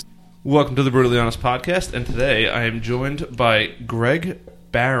Welcome to the Brutally Honest Podcast, and today I am joined by Greg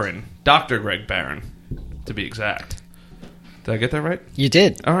Barron, Dr. Greg Barron, to be exact. Did I get that right? You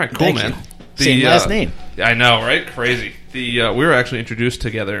did. All right, cool, Thank man. You. Same last name. I know, right? Crazy. We were actually introduced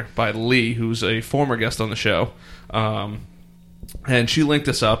together by Lee, who's a former guest on the show, and she linked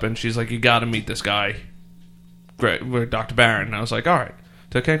us up, and she's like, "You got to meet this guy, Greg, Dr. Barron." And I was like, "All right,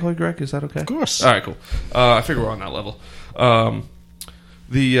 can I call you Greg? Is that okay?" Of course. All right, cool. I figure we're on that level.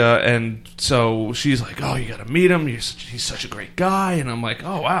 And so she's like, "Oh, you got to meet him. He's such a great guy." And I'm like,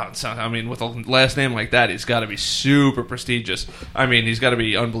 "Oh, wow." With a last name like that, he's got to be super prestigious. I mean, he's got to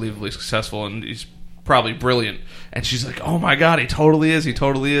be unbelievably successful, and he's probably brilliant. And she's like, "Oh my God, he totally is. He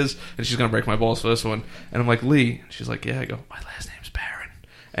totally is." And she's gonna break my balls for this one. And I'm like, "Lee." She's like, "Yeah." I go, "My last name's Barron,"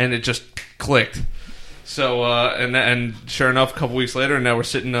 and it just clicked. So and sure enough, a couple weeks later, and now we're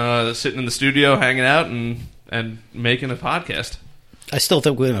sitting in the studio, hanging out, and making a podcast. I still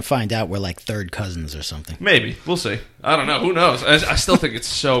think we're going to find out we're like third cousins or something. Maybe. We'll see. I don't know. Who knows? I still think it's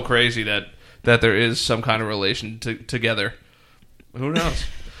so crazy that there is some kind of relation together. Who knows?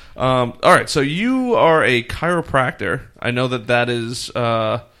 All right. So you are a chiropractor. I know that is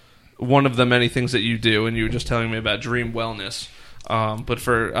one of the many things that you do, and you were just telling me about Dream Wellness. But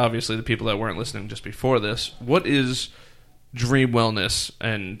for, obviously, the people that weren't listening just before this, what is Dream Wellness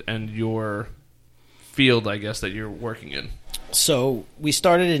and your field, I guess, that you're working in? So we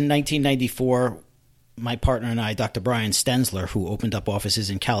started in 1994. My partner and I, Dr. Brian Stensler, who opened up offices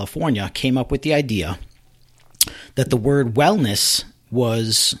in California, came up with the idea that the word wellness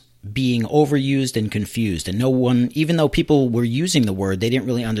was being overused and confused. And no one, even though people were using the word, they didn't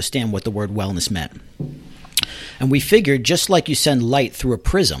really understand what the word wellness meant. And we figured, just like you send light through a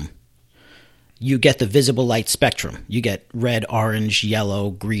prism, you get the visible light spectrum. You get red, orange, yellow,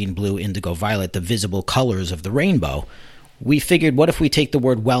 green, blue, indigo, violet, the visible colors of the rainbow. We figured, what if we take the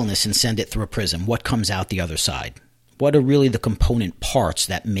word wellness and send it through a prism? What comes out the other side? What are really the component parts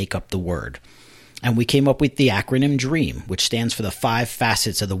that make up the word? And we came up with the acronym DREAM, which stands for the 5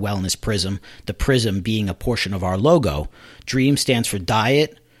 facets of the wellness prism, the prism being a portion of our logo. DREAM stands for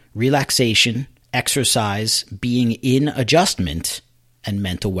diet, relaxation, exercise, being in adjustment, and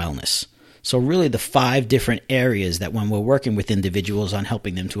mental wellness. So really the 5 different areas that when we're working with individuals on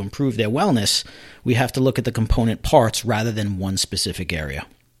helping them to improve their wellness, we have to look at the component parts rather than one specific area.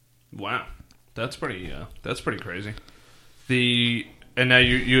 Wow. That's pretty crazy. And now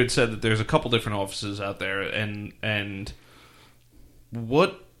you had said that there's a couple different offices out there, and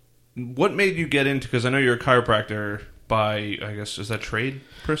what made you get into, because I know you're a chiropractor by, I guess, is that trade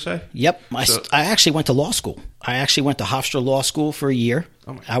per se? Yep. I actually went to law school. I actually went to Hofstra Law School for a year.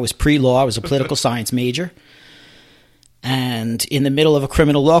 I was pre-law. I was a political science major. And in the middle of a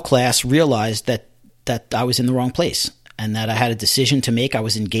criminal law class, realized that I was in the wrong place and that I had a decision to make. I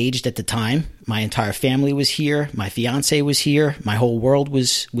was engaged at the time. My entire family was here. My fiance was here. My whole world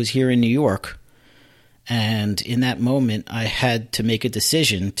was here in New York. And in that moment, I had to make a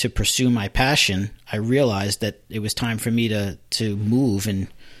decision to pursue my passion. I realized that it was time for me to move, and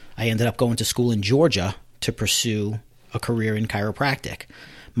I ended up going to school in Georgia to pursue a career in chiropractic.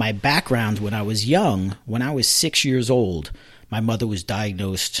 My background when I was young, when I was 6 years old, my mother was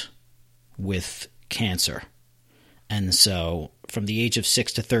diagnosed with cancer. And so from the age of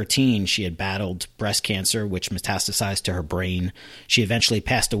 6 to 13, she had battled breast cancer, which metastasized to her brain. She eventually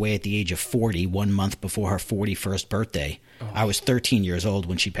passed away at the age of 40, 1 month before her 41st birthday. Oh. I was 13 years old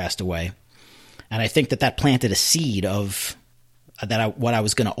when she passed away. And I think that planted a seed of what I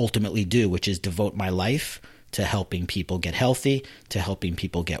was going to ultimately do, which is devote my life to helping people get healthy, to helping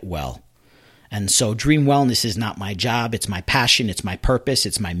people get well. And so Dream Wellness is not my job. It's my passion. It's my purpose.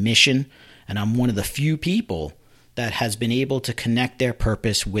 It's my mission. And I'm one of the few people that has been able to connect their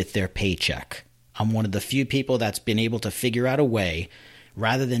purpose with their paycheck. I'm one of the few people that's been able to figure out a way,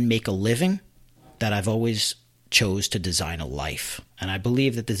 rather than make a living, that I've always chose to design a life. And I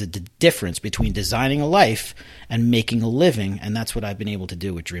believe that there's a difference between designing a life and making a living, and that's what I've been able to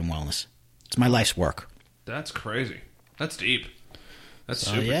do with Dream Wellness. It's my life's work. That's crazy. That's deep. That's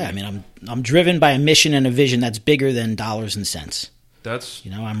super yeah, deep. I mean, I'm driven by a mission and a vision that's bigger than dollars and cents. That's,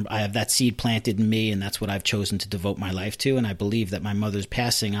 I have that seed planted in me, and that's what I've chosen to devote my life to. And I believe that my mother's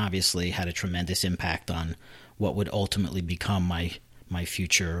passing obviously had a tremendous impact on what would ultimately become my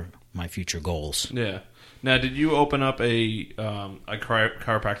future goals. Yeah. Now, did you open up a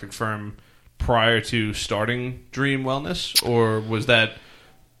chiropractic firm prior to starting Dream Wellness, or was that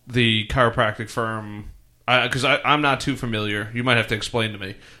the chiropractic firm? Because I'm not too familiar. You might have to explain to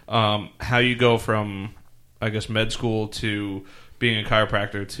me how you go from, I guess, med school to being a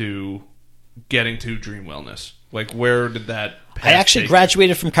chiropractor to getting to Dream Wellness. Like, where did that path I actually take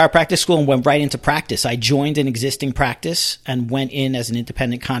graduated from chiropractic school and went right into practice. I joined an existing practice and went in as an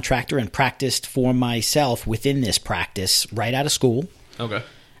independent contractor and practiced for myself within this practice right out of school. you? Okay.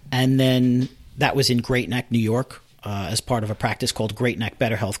 And then that was in Great Neck, New York, as part of a practice called Great Neck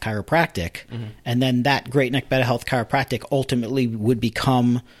Better Health Chiropractic. Mm-hmm. And then that Great Neck Better Health Chiropractic ultimately would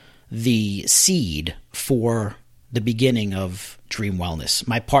become the seed for the beginning of Dream Wellness.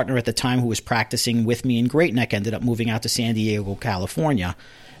 My partner at the time, who was practicing with me in Great Neck, ended up moving out to San Diego, California.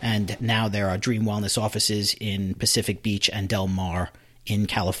 And now there are Dream Wellness offices in Pacific Beach and Del Mar in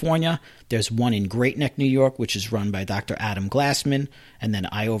California. There's one in Great Neck, New York, which is run by Dr. Adam Glassman. And then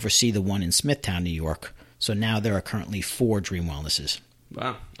I oversee the one in Smithtown, New York. So now there are currently 4 Dream Wellnesses.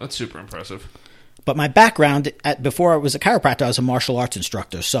 Wow, that's super impressive. But my background, before I was a chiropractor, I was a martial arts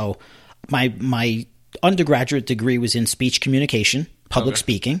instructor. So my undergraduate degree was in speech communication, public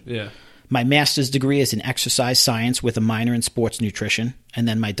speaking. Yeah. My master's degree is in exercise science with a minor in sports nutrition. And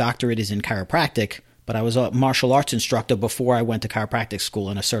then my doctorate is in chiropractic. But I was a martial arts instructor before I went to chiropractic school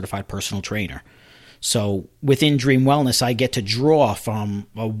and a certified personal trainer. So within Dream Wellness, I get to draw from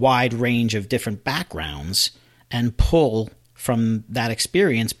a wide range of different backgrounds and pull from that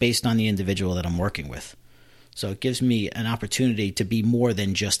experience based on the individual that I'm working with. So it gives me an opportunity to be more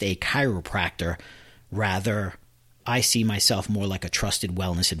than just a chiropractor. Rather, I see myself more like a trusted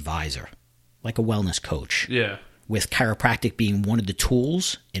wellness advisor, like a wellness coach. Yeah. With chiropractic being one of the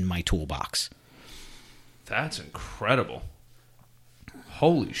tools in my toolbox. That's incredible.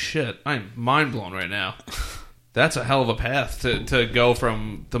 Holy shit. I'm mind blown right now. That's a hell of a path to go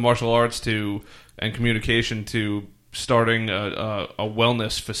from the martial arts and communication to starting a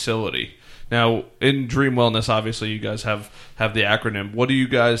wellness facility. Now, in Dream Wellness, obviously, you guys have the acronym. What do you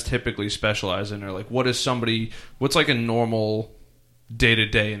guys typically specialize in? Or, like, what's like a normal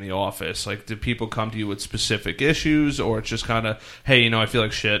day-to-day in the office? Like, do people come to you with specific issues? Or it's just kind of, hey, I feel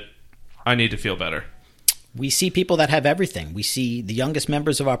like shit. I need to feel better. We see people that have everything. We see the youngest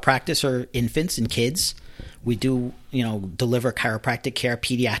members of our practice are infants and kids. We do, deliver chiropractic care,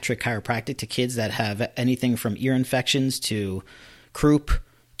 pediatric chiropractic to kids that have anything from ear infections to croup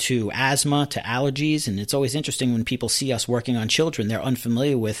to asthma to allergies. And it's always interesting when people see us working on children, they're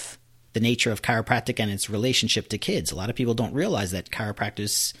unfamiliar with the nature of chiropractic and its relationship to kids. A lot of people don't realize that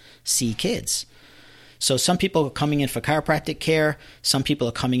chiropractors see kids. So some people are coming in for chiropractic care. Some people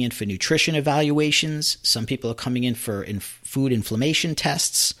are coming in for nutrition evaluations. Some people are coming in for food inflammation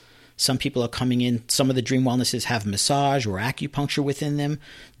tests. Some people are coming in. Some of the Dream Wellnesses have massage or acupuncture within them.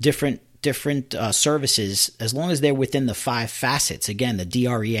 Different services, as long as they're within the 5 facets. Again, the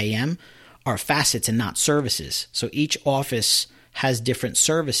DREAM are facets and not services. So each office has different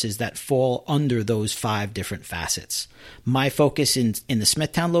services that fall under those 5 different facets. My focus in the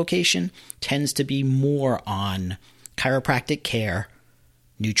Smithtown location tends to be more on chiropractic care,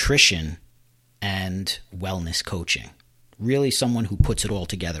 nutrition, and wellness coaching. Really someone who puts it all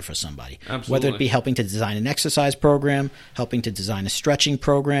together for somebody. Absolutely. Whether it be helping to design an exercise program, helping to design a stretching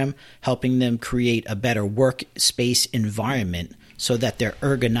program, helping them create a better workspace environment so that they're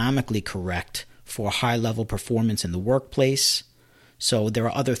ergonomically correct for high-level performance in the workplace. So there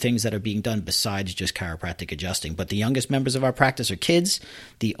are other things that are being done besides just chiropractic adjusting. But the youngest members of our practice are kids.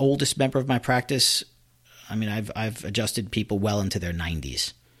 The oldest member of my practice, I've adjusted people well into their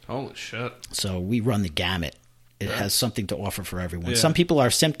 90s. Holy shit. So we run the gamut. It has something to offer for everyone. Yeah. Some people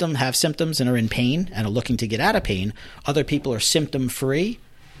have symptoms and are in pain and are looking to get out of pain. Other people are symptom-free,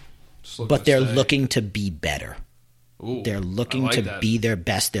 but they're looking to be better. Ooh, they're looking to be their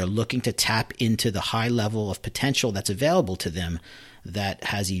best. They're looking to tap into the high level of potential that's available to them that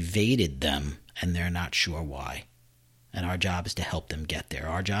has evaded them, and they're not sure why. And our job is to help them get there.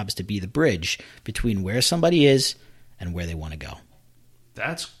 Our job is to be the bridge between where somebody is and where they want to go.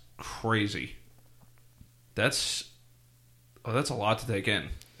 That's crazy. That's a lot to take in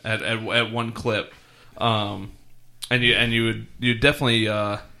at one clip, and you definitely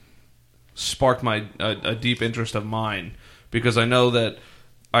sparked a deep interest of mine, because I know that,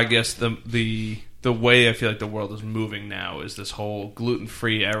 I guess the way I feel like the world is moving now is this whole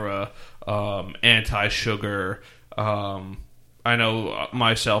gluten-free era, anti-sugar. I know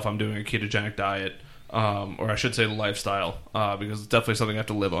myself, I'm doing a ketogenic diet, or I should say lifestyle, because it's definitely something I have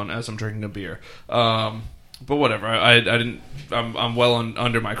to live on as I'm drinking a beer. But whatever, I'm well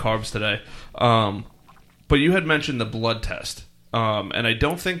under my carbs today. But you had mentioned the blood test, and I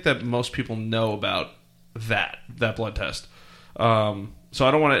don't think that most people know about that blood test. So I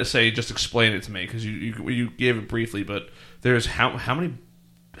don't want to say just explain it to me, because you gave it briefly, but there's how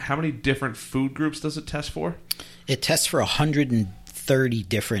many different food groups does it test for? It tests for 130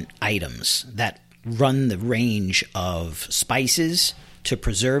 different items that run the range of spices to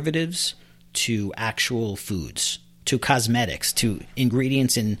preservatives to actual foods to cosmetics to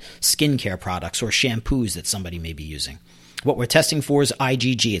ingredients in skincare products or shampoos that somebody may be using. What we're testing for is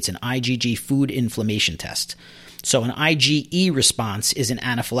IgG. It's an IgG food inflammation test. So an IgE response is an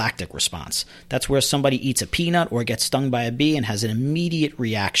anaphylactic response. That's where somebody eats a peanut or gets stung by a bee and has an immediate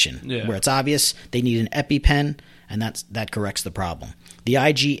reaction. Yeah. Where it's obvious they need an EpiPen, and that corrects the problem. The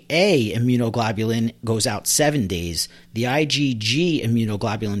IgA immunoglobulin goes out 7 days. The IgG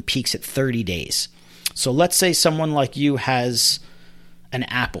immunoglobulin peaks at 30 days. So let's say someone like you has an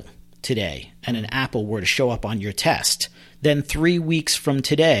apple today, and an apple were to show up on your test. Then 3 weeks from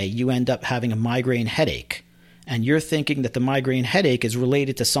today, you end up having a migraine headache. And you're thinking that the migraine headache is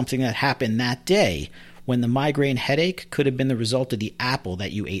related to something that happened that day, when the migraine headache could have been the result of the apple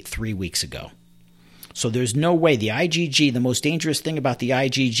that you ate 3 weeks ago. So there's no way. The IgG, the most dangerous thing about the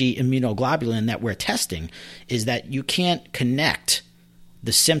IgG immunoglobulin that we're testing is that you can't connect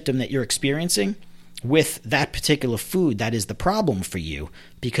the symptom that you're experiencing with that particular food that is the problem for you,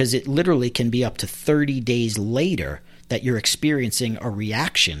 because it literally can be up to 30 days later that you're experiencing a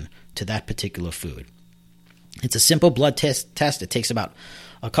reaction to that particular food. It's a simple blood test. It takes about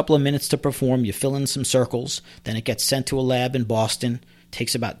a couple of minutes to perform. You fill in some circles. Then it gets sent to a lab in Boston. It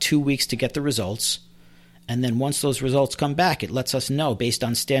takes about 2 weeks to get the results. And then once those results come back, it lets us know, based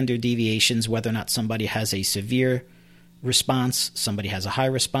on standard deviations, whether or not somebody has a severe response, somebody has a high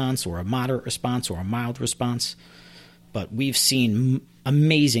response, or a moderate response, or a mild response. But we've seen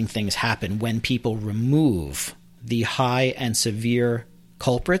amazing things happen when people remove the high and severe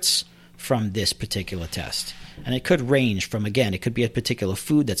culprits from this particular test. And it could range from, again, it could be a particular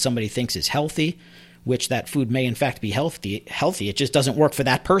food that somebody thinks is healthy, which that food may in fact be healthy. It just doesn't work for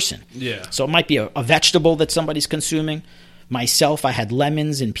that person. Yeah. So it might be a vegetable that somebody's consuming. Myself, I had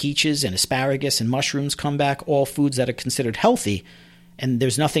lemons and peaches and asparagus and mushrooms come back, all foods that are considered healthy. And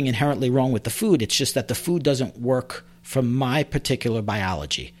there's nothing inherently wrong with the food. It's just that the food doesn't work for my particular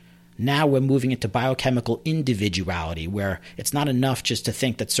biology. Now we're moving into biochemical individuality, where it's not enough just to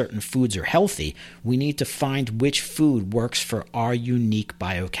think that certain foods are healthy. We need to find which food works for our unique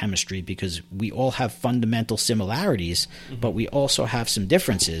biochemistry, because we all have fundamental similarities, but we also have some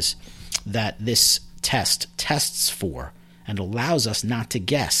differences that this test tests for and allows us not to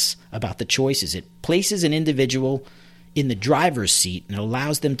guess about the choices. It places an individual in the driver's seat and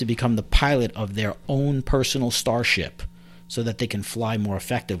allows them to become the pilot of their own personal starship, so that they can fly more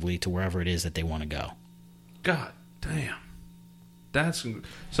effectively to wherever it is that they want to go. God damn. That's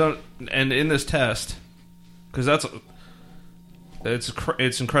so. And in this test, because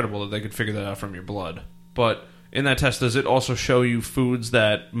it's incredible that they could figure that out from your blood. But in that test, does it also show you foods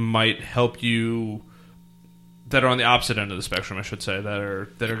that might help you, that are on the opposite end of the spectrum, I should say, that are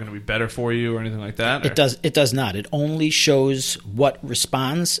going to be better for you or anything like that? Or? It does not. It only shows what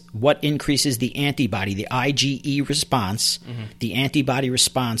responds, what increases the antibody, the IgE response, the antibody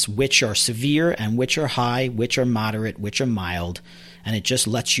response, which are severe and which are high, which are moderate, which are mild, and it just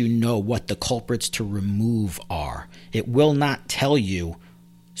lets you know what the culprits to remove are. It will not tell you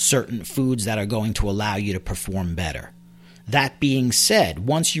certain foods that are going to allow you to perform better. That being said,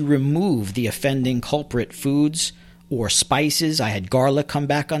 once you remove the offending culprit foods or spices, I had garlic come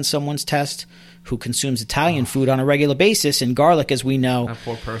back on someone's test who consumes Italian food on a regular basis, and garlic, as we know, that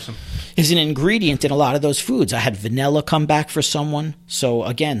poor person, is an ingredient in a lot of those foods. I had vanilla come back for someone. So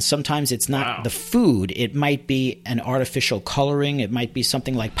again, sometimes it's not the food. It might be an artificial coloring. It might be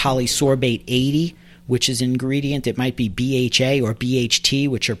something like polysorbate 80, which is an ingredient. It might be BHA or BHT,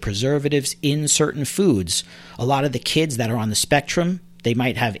 which are preservatives in certain foods. A lot of the kids that are on the spectrum, they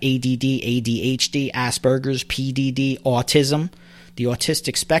might have ADD, ADHD, Asperger's, PDD, autism. The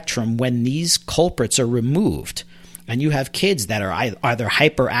autistic spectrum, when these culprits are removed, and you have kids that are either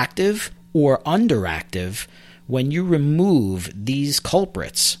hyperactive or underactive, when you remove these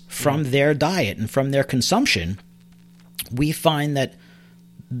culprits from their diet and from their consumption, we find that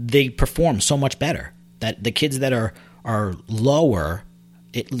they perform so much better. That the kids that are lower,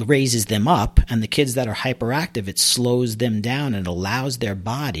 it raises them up, and the kids that are hyperactive, it slows them down and allows their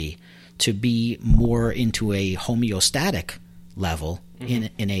body to be more into a homeostatic level, in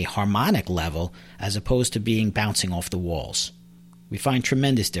a harmonic level, as opposed to being bouncing off the walls. We find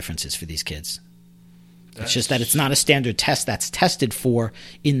tremendous differences for these kids. It's just that it's not a standard test that's tested for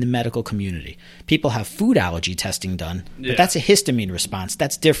in the medical community. People have food allergy testing done, but that's a histamine response.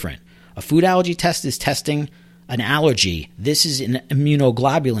 That's different. A food allergy test is testing an allergy. This is an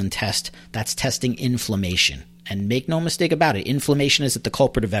immunoglobulin test that's testing inflammation. And make no mistake about it, inflammation is at the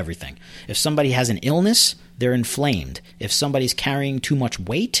culprit of everything. If somebody has an illness, they're inflamed. If somebody's carrying too much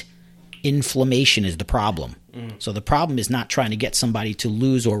weight, Inflammation is the problem. So the problem is not trying to get somebody to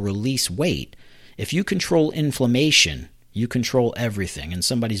lose or release weight. If you control inflammation, you control everything, and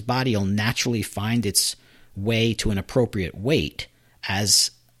somebody's body will naturally find its way to an appropriate weight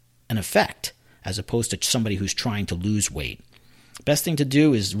as an effect, as opposed to somebody who's trying to lose weight. Best thing to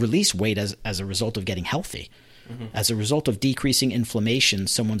do is release weight as a result of getting healthy. As a result of decreasing inflammation,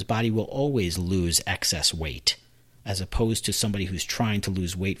 someone's body will always lose excess weight, as opposed to somebody who's trying to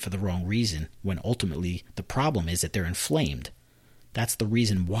lose weight for the wrong reason, when ultimately the problem is that they're inflamed. That's the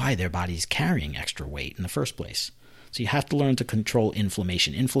reason why their body's carrying extra weight in the first place. So you have to learn to control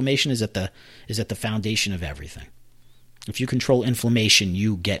inflammation. Inflammation is at the foundation of everything. If you control inflammation,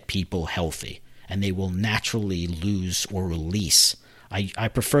 you get people healthy, and they will naturally lose or release. I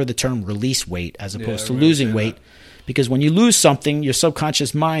prefer the term release weight as opposed to losing weight, because when you lose something, your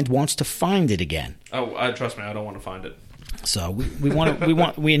subconscious mind wants to find it again. Oh, trust me, I don't want to find it. So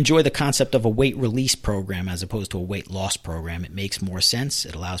we enjoy the concept of a weight release program as opposed to a weight loss program. It makes more sense.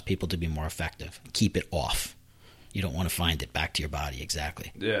 It allows people to be more effective. Keep it off. You don't want to find it back to your body.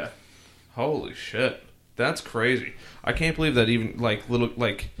 Exactly. Yeah. Holy shit. That's crazy. I can't believe that even little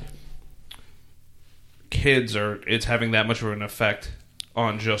kids it's having that much of an effect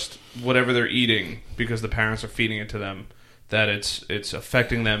on just whatever they're eating because the parents are feeding it to them, that it's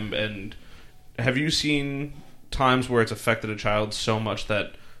affecting them. And have you seen times where it's affected a child so much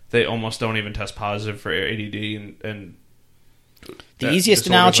that they almost don't even test positive for ADD and the easiest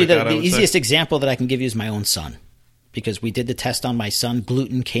analogy the easiest example that I can give you is my own son, because we did the test on my son.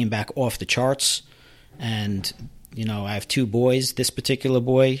 Gluten came back off the charts, and I have two boys. This particular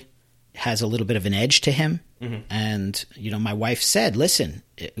boy has a little bit of an edge to him. And, my wife said, listen,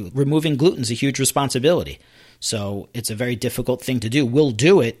 removing gluten is a huge responsibility. So it's a very difficult thing to do. We'll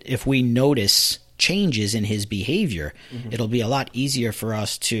do it if we notice changes in his behavior. It'll be a lot easier for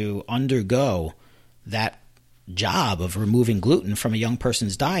us to undergo that job of removing gluten from a young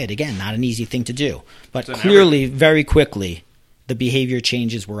person's diet. Again, not an easy thing to do. But clearly, very quickly, the behavior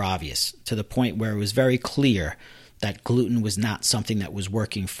changes were obvious, to the point where it was very clear that gluten was not something that was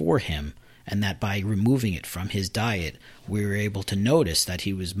working for him, and that by removing it from his diet, we were able to notice that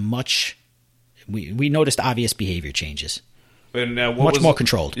he was we noticed obvious behavior changes. And much more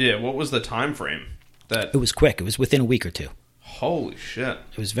controlled. Yeah, what was the time frame? It was quick. It was within a week or two. Holy shit.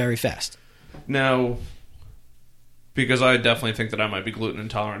 It was very fast. Now, because I definitely think that I might be gluten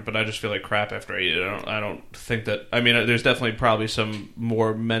intolerant, but I just feel like crap after I eat it. I don't think that... I mean, there's definitely probably some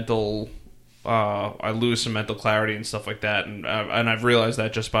more mental... I lose some mental clarity and stuff like that, and I've realized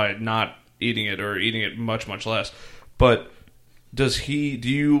that just by not eating it, or eating it much, much less. But does he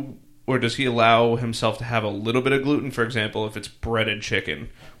allow himself to have a little bit of gluten? For example, if it's breaded chicken,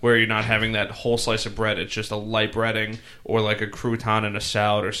 where you're not having that whole slice of bread, it's just a light breading, or like a crouton in a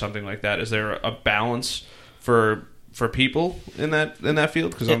salad or something like that. Is there a balance for people in that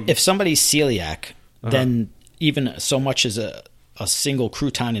field? Because if somebody's celiac, then even so much as a single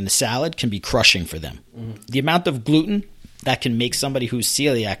crouton in a salad can be crushing for them. The amount of gluten that can make somebody who's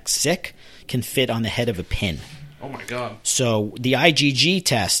celiac sick can fit on the head of a pin. Oh my God. So the IgG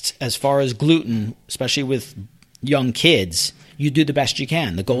test, as far as gluten, especially with young kids, you do the best you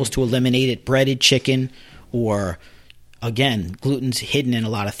can. The goal is to eliminate it. Breaded chicken, or again, gluten's hidden in a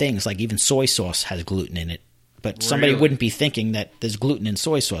lot of things, like even soy sauce has gluten in it. But somebody wouldn't be thinking that there's gluten in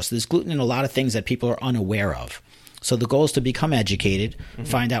soy sauce. There's gluten in a lot of things that people are unaware of. So the goal is to become educated,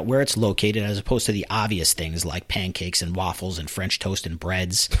 find out where it's located, as opposed to the obvious things like pancakes and waffles and French toast and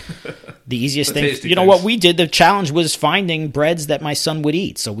breads. The easiest thing, what we did, the challenge was finding breads that my son would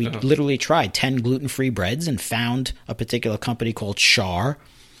eat. So we literally tried 10 gluten-free breads and found a particular company called Char,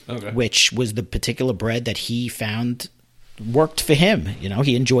 which was the particular bread that he found worked for him.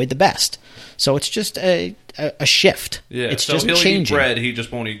 He enjoyed the best. So it's just a shift. Yeah, it's so just he'll changing. eat bread, he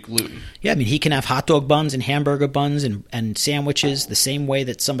just won't eat gluten. Yeah, I mean, he can have hot dog buns and hamburger buns and sandwiches the same way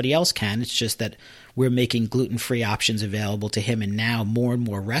that somebody else can. It's just that we're making gluten-free options available to him, and now more and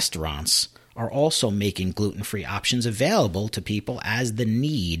more restaurants are also making gluten-free options available to people as the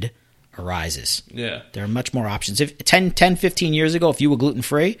need arises. Yeah. There are much more options. If 10, 15 years ago, if you were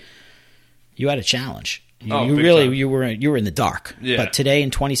gluten-free, you had a challenge. You were in the dark. Yeah. But today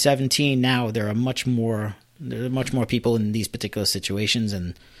in 2017, now there are much more people in these particular situations,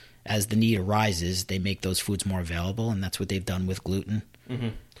 and as the need arises, they make those foods more available, and that's what they've done with gluten.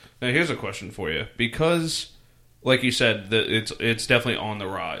 Now here's a question for you, because like you said, it's definitely on the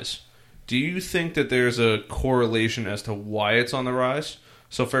rise. Do you think that there's a correlation as to why it's on the rise?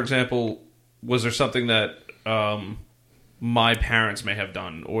 So for example, was there something that my parents may have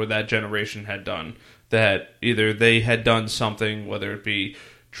done, or that generation had done, that either they had done something, whether it be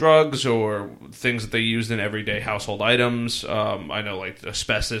drugs or things that they used in everyday household items. I know like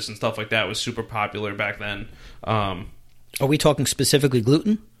asbestos and stuff like that was super popular back then. Are we talking specifically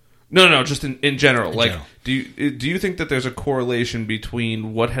gluten? No, just in general. Do you think that there's a correlation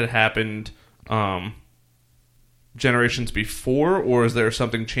between what had happened generations before, or is there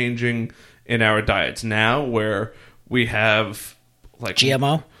something changing in our diets now where we have like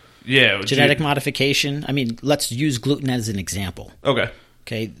GMO? Yeah, genetic modification. I mean, let's use gluten as an example. Okay.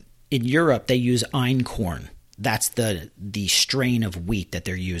 In Europe, they use einkorn. That's the strain of wheat that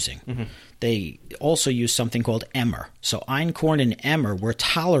they're using. Mm-hmm. They also use something called emmer. So einkorn and emmer were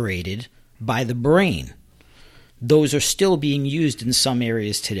tolerated by the brain. Those are still being used in some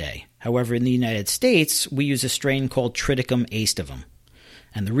areas today. However, in the United States, we use a strain called Triticum aestivum.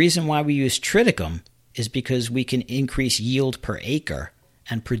 And the reason why we use Triticum is because we can increase yield per acre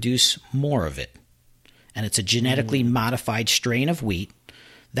and produce more of it. And it's a genetically modified strain of wheat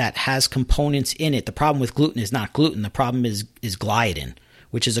that has components in it. The problem with gluten is not gluten. The problem is gliadin,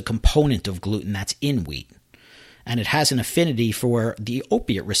 which is a component of gluten that's in wheat. And it has an affinity for the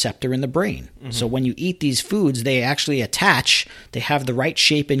opiate receptor in the brain. Mm-hmm. So when you eat these foods, they actually attach. They have the right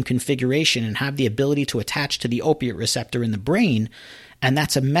shape and configuration and have the ability to attach to the opiate receptor in the brain. And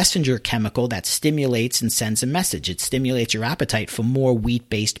that's a messenger chemical that stimulates and sends a message. It stimulates your appetite for more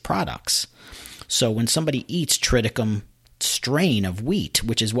wheat-based products. So when somebody eats Triticum strain of wheat,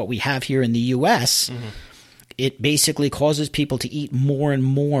 which is what we have here in the U.S., it basically causes people to eat more and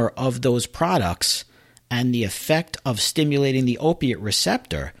more of those products, and the effect of stimulating the opiate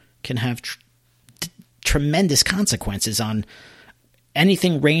receptor can have tremendous consequences on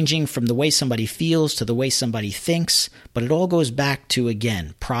anything ranging from the way somebody feels to the way somebody thinks. But it all goes back to,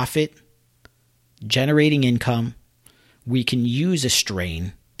 again, profit, generating income. We can use a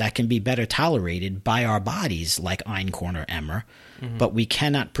strain that can be better tolerated by our bodies, like einkorn or emmer, but we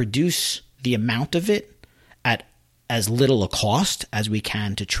cannot produce the amount of it at as little a cost as we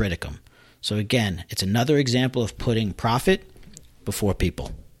can to Triticum. So again, it's another example of putting profit before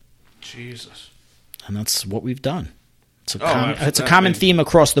people. Jesus. And that's what we've done. It's a common theme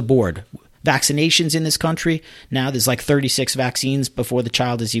across the board. Vaccinations in this country, now there's like 36 vaccines before the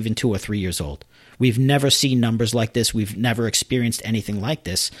child is even 2 or 3 years old. We've never seen numbers like this. We've never experienced anything like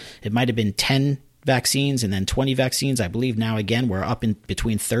this. It might have been 10 vaccines and then 20 vaccines. I believe now, again, we're up in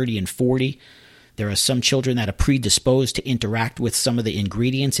between 30 and 40. There are some children that are predisposed to interact with some of the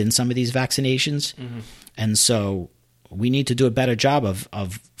ingredients in some of these vaccinations. And so we need to do a better job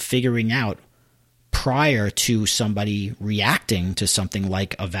of figuring out, prior to somebody reacting to something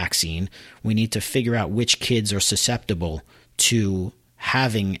like a vaccine, we need to figure out which kids are susceptible to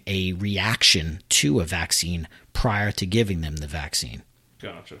having a reaction to a vaccine prior to giving them the vaccine.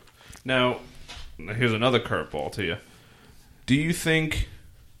 Gotcha. Now, here's another curveball to you. Do you think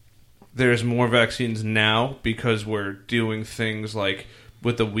there's more vaccines now because we're doing things like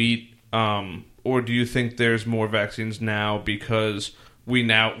with the wheat, or do you think there's more vaccines now because we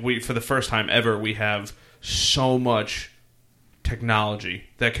for the first time ever, we have so much technology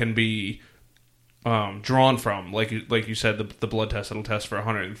that can be drawn from, like you said, the blood test that'll test for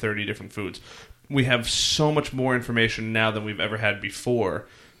 130 different foods. We have so much more information now than we've ever had before,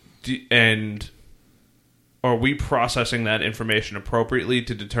 and are we processing that information appropriately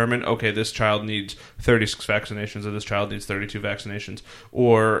to determine, okay, this child needs 36 vaccinations or this child needs 32 vaccinations,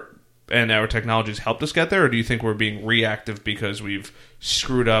 and our technology's helped us get there, or do you think we're being reactive because we've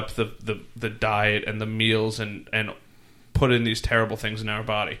screwed up the diet and the meals and put in these terrible things in our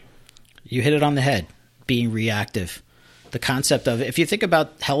body? You hit it on the head, being reactive. The concept of, if you think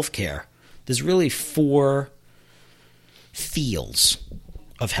about healthcare, there's really 4 fields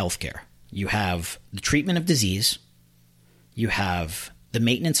of healthcare. You have the treatment of disease, you have the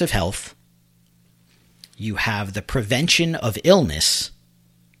maintenance of health, you have the prevention of illness,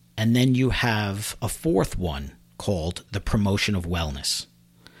 and then you have a 4th one called the promotion of wellness.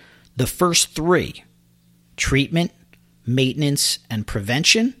 The first 3, treatment, maintenance, and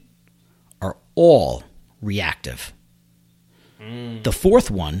prevention, are all reactive. The 4th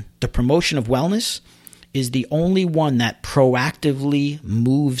one, the promotion of wellness, is the only one that proactively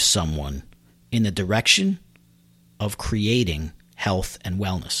moves someone in the direction of creating health and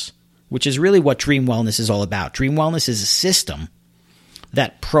wellness, which is really what Dream Wellness is all about. Dream Wellness is a system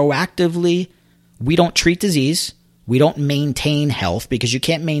that proactively, we don't treat disease, we don't maintain health, because you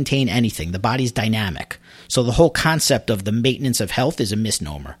can't maintain anything. The body's dynamic. So the whole concept of the maintenance of health is a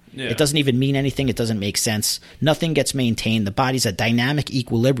misnomer. Yeah. It doesn't even mean anything. It doesn't make sense. Nothing gets maintained. The body's a dynamic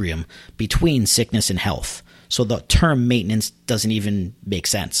equilibrium between sickness and health. So the term maintenance doesn't even make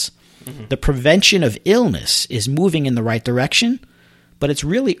sense. The prevention of illness is moving in the right direction, but it's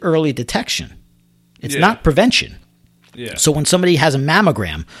really early detection. It's Yeah. not prevention. Yeah. So when somebody has a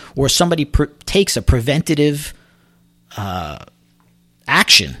mammogram or somebody takes a preventative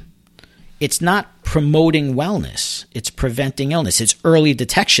action, it's not promoting wellness. It's preventing illness. It's early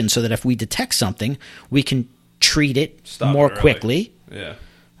detection so that if we detect something, we can treat it Stop more it early. quickly. Yeah.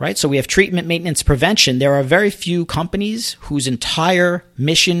 Right? So we have treatment, maintenance, prevention. There are very few companies whose entire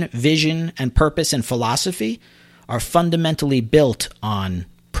mission, vision, and purpose and philosophy are fundamentally built on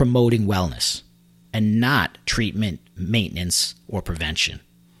promoting wellness and not treatment, maintenance, or prevention.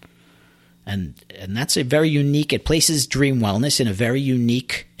 And that's a very unique, it places Dream Wellness in a very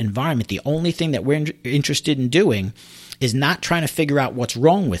unique environment. The only thing that we're interested in doing is not trying to figure out what's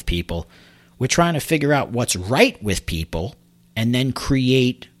wrong with people. We're trying to figure out what's right with people and then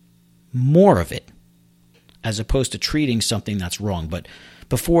create more of it, as opposed to treating something that's wrong. But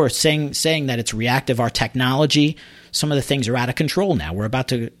before saying that it's reactive, our technology, some of the things are out of control now. We're about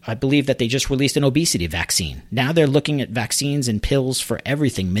to, I believe that they just released an obesity vaccine. Now they're looking at vaccines and pills for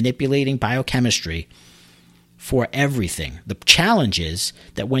everything, manipulating biochemistry for everything. The challenge is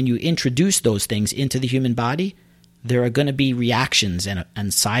that when you introduce those things into the human body, there are going to be reactions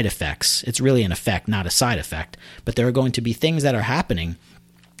and side effects. It's really an effect, not a side effect. But there are going to be things that are happening.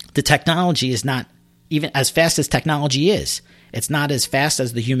 The technology is not, even as fast as technology is, it's not as fast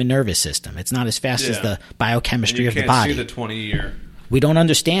as the human nervous system. It's not as fast as the biochemistry of the body. You can't see the 20-year. We don't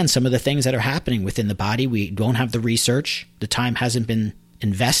understand some of the things that are happening within the body. We don't have the research. The time hasn't been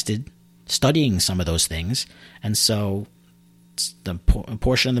invested studying some of those things. And so the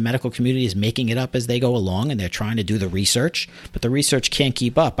portion of the medical community is making it up as they go along, and they're trying to do the research. But the research can't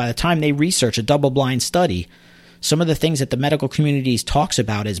keep up. By the time they research a double-blind study, some of the things that the medical community talks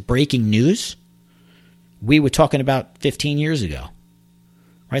about as breaking news, we were talking about 15 years ago,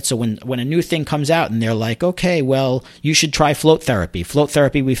 right? So when a new thing comes out and they're like, okay, well, you should try float therapy. Float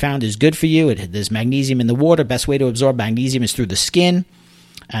therapy we found is good for you. There's magnesium in the water. Best way to absorb magnesium is through the skin.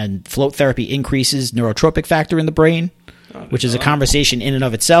 And float therapy increases neurotropic factor in the brain, which is a conversation in and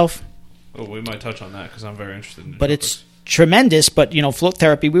of itself. Oh, we might touch on that because I'm very interested in it. But it's tremendous. But, float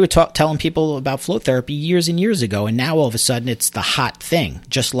therapy, we were telling people about float therapy years and years ago, and now all of a sudden it's the hot thing,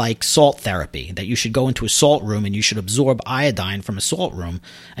 just like salt therapy, that you should go into a salt room and you should absorb iodine from a salt room,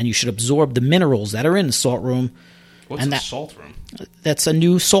 and you should absorb the minerals that are in the salt room. What's a salt room? That's a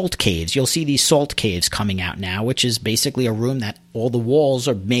new salt caves. You'll see these salt caves coming out now, which is basically a room that all the walls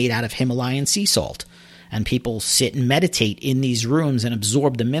are made out of Himalayan sea salt. And people sit and meditate in these rooms and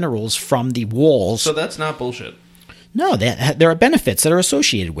absorb the minerals from the walls. So that's not bullshit. No, there are benefits that are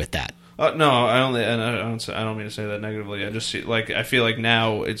associated with that. No, I don't mean to say that negatively. I just see, I feel like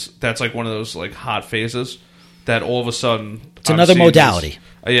now that's like one of those like hot phases that all of a sudden it's another modality.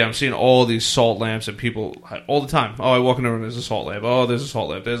 I'm seeing all these salt lamps and people all the time. Oh, I walk in a room, there's a salt lamp. Oh, there's a salt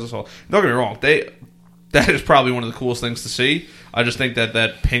lamp. There's a salt. Don't get me wrong, that is probably one of the coolest things to see. I just think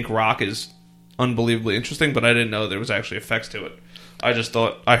that pink rock is unbelievably interesting, but I didn't know there was actually effects to it. I just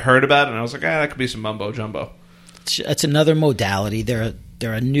thought I heard about it and I was like, that could be some mumbo jumbo. It's another modality. There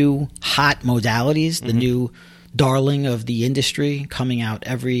are new hot modalities. The new darling of the industry coming out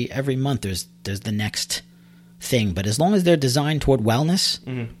every month. There's the next thing. But as long as they're designed toward wellness,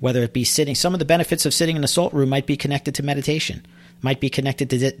 whether it be sitting, some of the benefits of sitting in a salt room might be connected to meditation, might be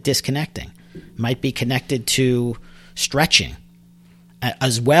connected to disconnecting, might be connected to stretching,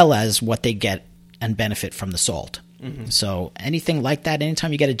 as well as what they get and benefit from the salt. So anything like that,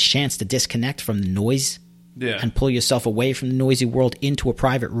 anytime you get a chance to disconnect from the noise and pull yourself away from the noisy world into a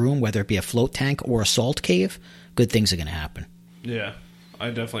private room, whether it be a float tank or a salt cave, good things are going to happen. Yeah, I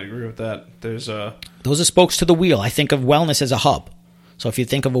definitely agree with that. Those are spokes to the wheel. I think of wellness as a hub. So if you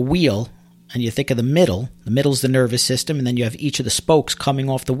think of a wheel and you think of the middle's the nervous system, and then you have each of the spokes coming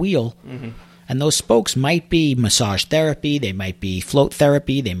off the wheel. And those spokes might be massage therapy, they might be float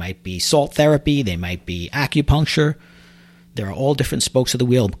therapy, they might be salt therapy, they might be acupuncture. There are all different spokes of the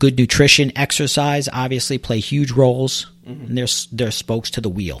wheel. Good nutrition, exercise obviously play huge roles. And they're spokes to the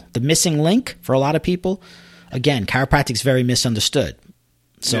wheel. The missing link for a lot of people, again, chiropractic is very misunderstood.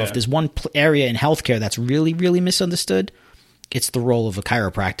 So if there's one area in healthcare that's really, really misunderstood, it's the role of a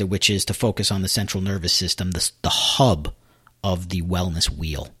chiropractor, which is to focus on the central nervous system, the hub of the wellness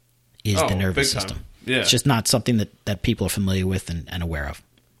wheel. Is the nervous system. Yeah. It's just not something that people are familiar with and aware of.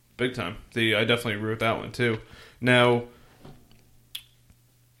 Big time. I definitely agree with that one, too. Now,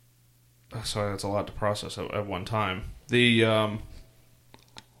 sorry, that's a lot to process at one time. You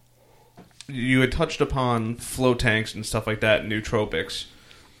had touched upon flow tanks and stuff like that, nootropics.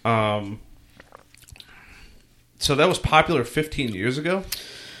 So that was popular 15 years ago?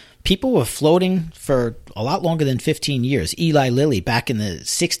 people were floating for a lot longer than 15 years. Eli Lilly back in the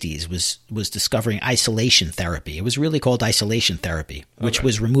 60s was discovering isolation therapy. It was really called isolation therapy, which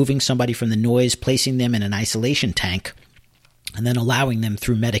was removing somebody from the noise, placing them in an isolation tank, and then allowing them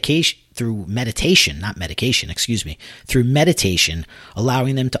through meditation,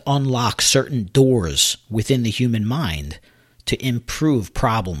 allowing them to unlock certain doors within the human mind to improve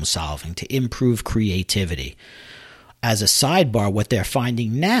problem solving, to improve creativity. As a sidebar, what they're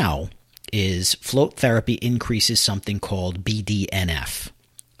finding now is float therapy increases something called BDNF.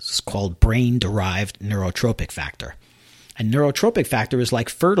 It's called brain-derived neurotrophic factor. And neurotrophic factor is like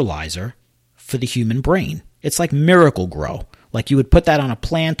fertilizer for the human brain. It's like Miracle-Gro. Like you would put that on a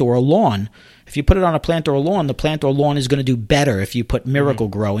plant or a lawn. If you put it on a plant or a lawn, the plant or lawn is going to do better if you put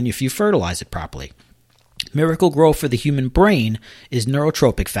Miracle-Gro and if you fertilize it properly. Miracle-Gro for the human brain is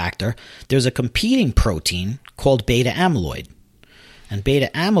neurotrophic factor. There's a competing protein called beta amyloid. And beta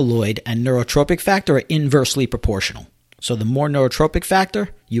amyloid and neurotrophic factor are inversely proportional. So the more neurotrophic factor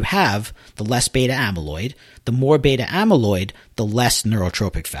you have, the less beta amyloid. The more beta amyloid, the less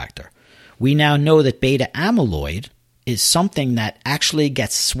neurotrophic factor. We now know that beta amyloid is something that actually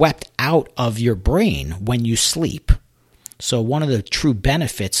gets swept out of your brain when you sleep. So one of the true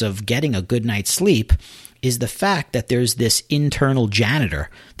benefits of getting a good night's sleep is the fact that there's this internal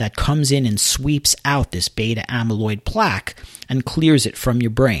janitor that comes in and sweeps out this beta amyloid plaque and clears it from your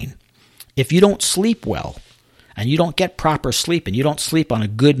brain. If you don't sleep well and you don't get proper sleep and you don't sleep on a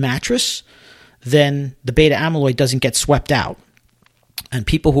good mattress, then the beta amyloid doesn't get swept out. And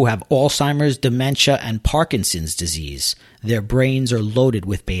people who have Alzheimer's, dementia, and Parkinson's disease, their brains are loaded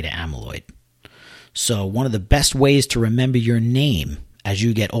with beta amyloid. So one of the best ways to remember your name as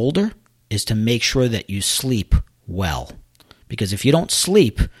you get older is to make sure that you sleep well. Because if you don't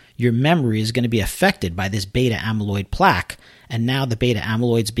sleep, your memory is going to be affected by this beta amyloid plaque. And now the beta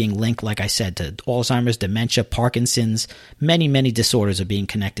amyloid is being linked, like I said, to Alzheimer's, dementia, Parkinson's. Many, many disorders are being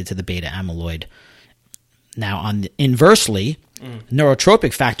connected to the beta amyloid. Now, inversely,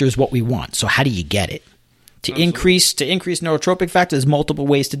 neurotropic factor is what we want. So how do you get it? To increase neurotropic factor, there's multiple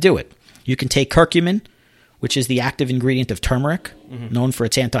ways to do it. You can take curcumin, which is the active ingredient of turmeric, known for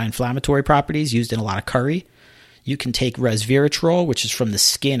its anti-inflammatory properties, used in a lot of curry. You can take resveratrol, which is from the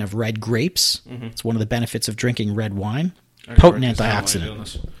skin of red grapes. It's one of the benefits of drinking red wine. Potent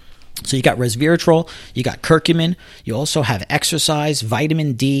antioxidant. So you got resveratrol, you got curcumin, you also have exercise,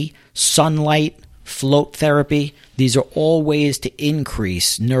 vitamin D, sunlight, float therapy. These are all ways to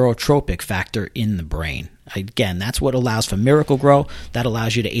increase neurotropic factor in the brain. Again, that's what allows for Miracle-Gro. That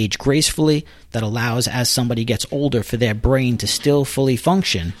allows you to age gracefully. That allows, as somebody gets older, for their brain to still fully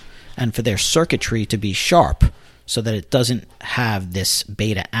function and for their circuitry to be sharp so that it doesn't have this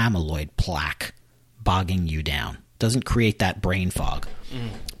beta amyloid plaque bogging you down. Doesn't create that brain fog.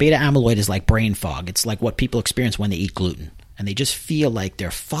 Beta amyloid is like brain fog. It's like what people experience when they eat gluten. And they just feel like they're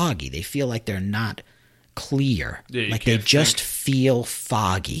foggy. They feel like they're not clear. Like they just feel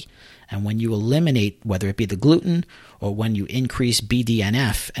foggy. And when you eliminate, whether it be the gluten or when you increase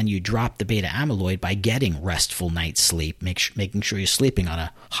BDNF and you drop the beta amyloid by getting restful night's sleep, making sure you're sleeping on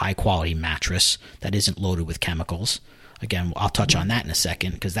a high-quality mattress that isn't loaded with chemicals. Again, I'll touch on that in a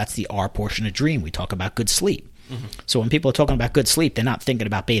second because that's the R portion of dream. We talk about good sleep. So when people are talking about good sleep, they're not thinking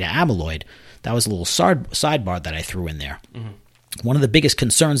about beta amyloid. That was a little sidebar that I threw in there. One of the biggest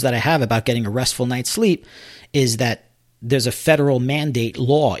concerns that I have about getting a restful night's sleep is that there's a federal mandate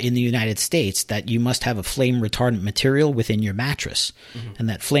law in the United States that you must have a flame retardant material within your mattress. And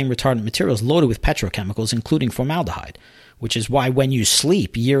that flame retardant material is loaded with petrochemicals, including formaldehyde, which is why when you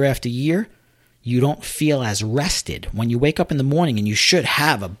sleep year after year, you don't feel as rested. When you wake up in the morning and you should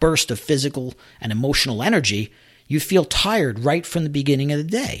have a burst of physical and emotional energy, you feel tired right from the beginning of the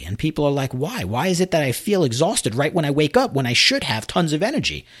day. And people are like, why? Why is it that I feel exhausted right when I wake up when I should have tons of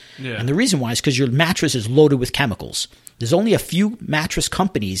energy? And the reason why is because your mattress is loaded with chemicals. There's only a few mattress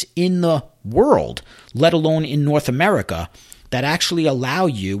companies in the world, let alone in North America, that actually allow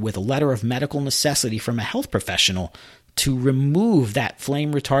you, with a letter of medical necessity from a health professional, to remove that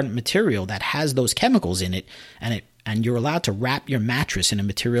flame retardant material that has those chemicals in it, and you're allowed to wrap your mattress in a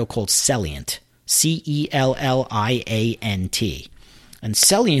material called Celliant, Celliant. And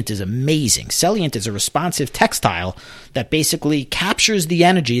Celliant is amazing. Celliant is a responsive textile that basically captures the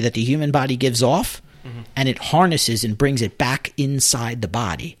energy that the human body gives off, and it harnesses and brings it back inside the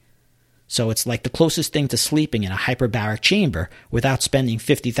body. So it's like the closest thing to sleeping in a hyperbaric chamber without spending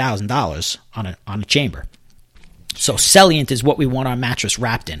 $50,000 on a chamber. So Celliant is what we want our mattress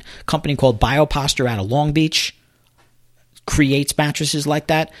wrapped in. A company called BioPosture out of Long Beach creates mattresses like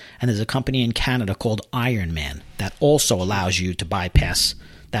that. And there's a company in Canada called Ironman that also allows you to bypass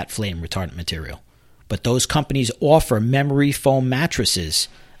that flame retardant material. But those companies offer memory foam mattresses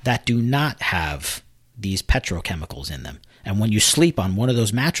that do not have these petrochemicals in them. And when you sleep on one of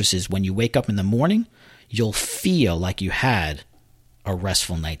those mattresses, when you wake up in the morning, you'll feel like you had a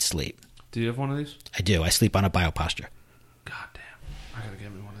restful night's sleep. Do you have one of these? I do. I sleep on a BioPosture. God damn. I gotta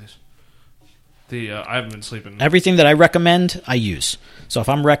get me one of these. I haven't been sleeping. Everything that I recommend, I use. So if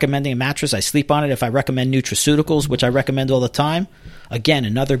I'm recommending a mattress, I sleep on it. If I recommend nutraceuticals, which I recommend all the time, again,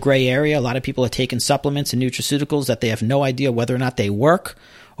 another gray area. A lot of people are taking supplements and nutraceuticals that they have no idea whether or not they work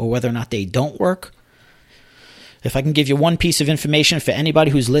or whether or not they don't work. If I can give you one piece of information for anybody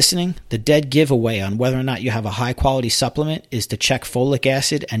who's listening, the dead giveaway on whether or not you have a high-quality supplement is to check folic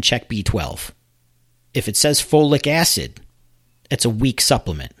acid and check B12. If it says folic acid, it's a weak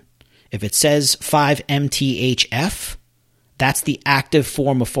supplement. If it says 5-MTHF, that's the active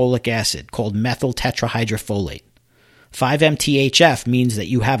form of folic acid called methyl tetrahydrofolate. 5-MTHF means that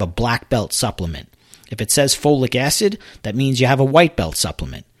you have a black belt supplement. If it says folic acid, that means you have a white belt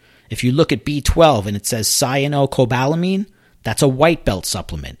supplement. If you look at B12 and it says cyanocobalamin, that's a white belt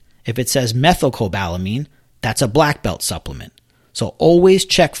supplement. If it says methylcobalamin, that's a black belt supplement. So always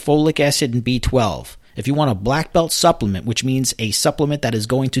check folic acid and B12. If you want a black belt supplement, which means a supplement that is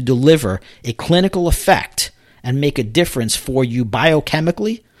going to deliver a clinical effect and make a difference for you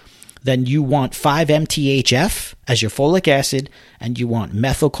biochemically, then you want 5-MTHF as your folic acid and you want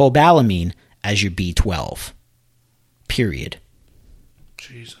methylcobalamin as your B12. Period.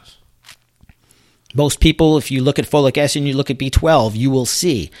 Jesus. Most people, if you look at folic acid and you look at B12, you will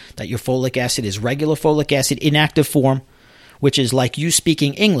see that your folic acid is regular folic acid inactive form, which is like you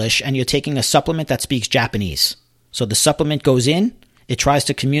speaking English and you're taking a supplement that speaks Japanese. So the supplement goes in, it tries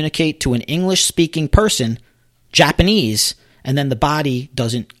to communicate to an English-speaking person Japanese, and then the body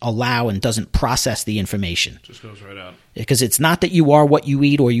doesn't allow and doesn't process the information. Just goes right out. Because it's not that you are what you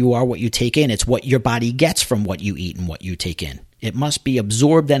eat or you are what you take in. It's what your body gets from what you eat and what you take in. It must be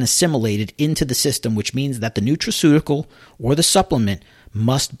absorbed and assimilated into the system, which means that the nutraceutical or the supplement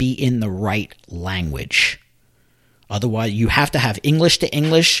must be in the right language. Otherwise, you have to have English to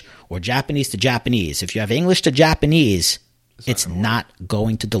English or Japanese to Japanese. If you have English to Japanese, it's not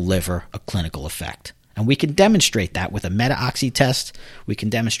going to deliver a clinical effect. And we can demonstrate that with a meta-oxy test. We can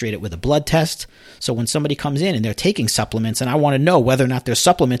demonstrate it with a blood test. So when somebody comes in and they're taking supplements and I want to know whether or not their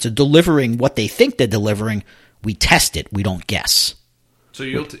supplements are delivering what they think they're delivering, we test it. We don't guess. So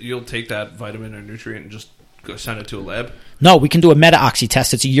you'll take that vitamin or nutrient and just go send it to a lab? No, we can do a meta-oxy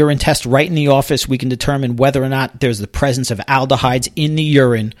test. It's a urine test right in the office. We can determine whether or not there's the presence of aldehydes in the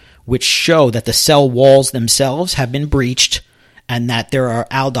urine, which show that the cell walls themselves have been breached and that there are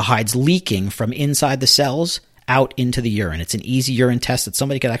aldehydes leaking from inside the cells out into the urine. It's an easy urine test that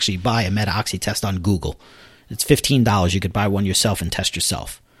somebody could actually buy, a meta-oxy test on Google. It's $15. You could buy one yourself and test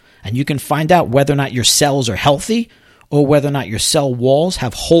yourself. And you can find out whether or not your cells are healthy or whether or not your cell walls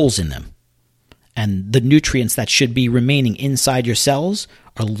have holes in them. And the nutrients that should be remaining inside your cells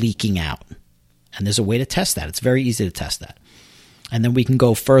are leaking out. And there's a way to test that. It's very easy to test that. And then we can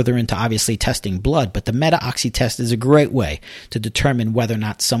go further into obviously testing blood. But the meta-oxy test is a great way to determine whether or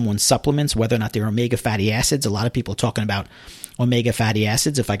not someone's supplements, whether or not they're omega fatty acids. A lot of people are talking about omega fatty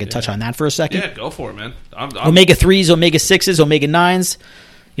acids. If I could touch on that for a second. Yeah, go for it, man. Omega 3s, omega 6s, omega 9s.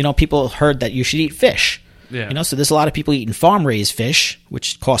 You know, people heard that you should eat fish. Yeah. You know, so there's a lot of people eating farm-raised fish,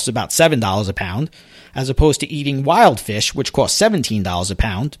 which costs about $7 a pound, as opposed to eating wild fish, which costs $17 a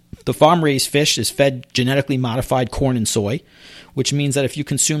pound. The farm-raised fish is fed genetically modified corn and soy, which means that if you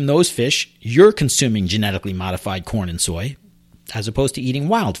consume those fish, you're consuming genetically modified corn and soy, as opposed to eating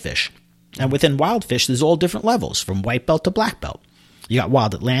wild fish. And within wild fish, there's all different levels, from white belt to black belt. You got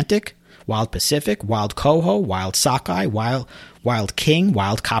wild Atlantic, wild Pacific, wild coho, wild sockeye, wild king,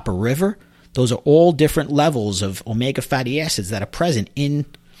 wild Copper River. Those are all different levels of omega fatty acids that are present in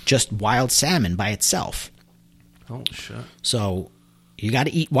just wild salmon by itself. Oh, shit. So you got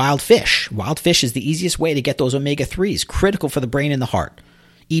to eat wild fish. Wild fish is the easiest way to get those omega 3s, critical for the brain and the heart.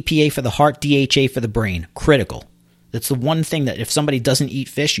 EPA for the heart, DHA for the brain, critical. That's the one thing that if somebody doesn't eat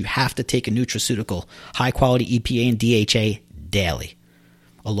fish, you have to take a nutraceutical, high-quality EPA and DHA daily,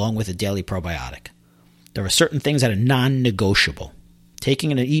 along with a daily probiotic. There are certain things that are non-negotiable.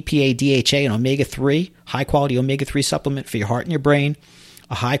 Taking an EPA, DHA, and omega-3, high-quality omega-3 supplement for your heart and your brain,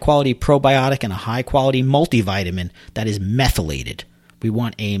 a high-quality probiotic, and a high-quality multivitamin that is methylated. We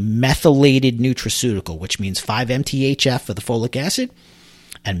want a methylated nutraceutical, which means 5-MTHF for the folic acid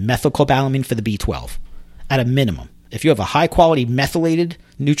and methylcobalamin for the B12 at a minimum. If you have a high-quality methylated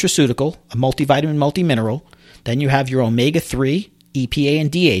nutraceutical, a multivitamin, multimineral, then you have your omega-3, EPA,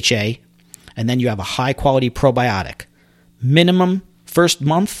 and DHA, and then you have a high-quality probiotic. Minimum First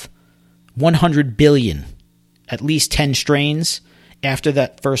month, 100 billion, at least 10 strains. After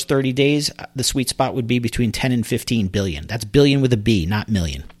that first 30 days, the sweet spot would be between 10 and 15 billion. That's billion with a B, not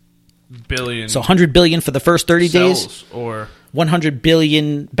million. Billion. So 100 billion for the first 30 cells days, or 100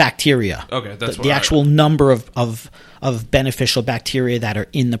 billion bacteria. Okay, that's the actual number of beneficial bacteria that are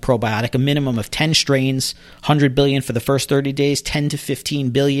in the probiotic. A minimum of 10 strains, 100 billion for the first 30 days, 10 to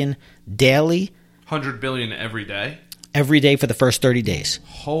 15 billion daily. 100 billion every day? Every day for the first 30 days.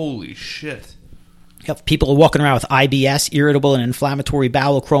 Holy shit. People are walking around with IBS, irritable and inflammatory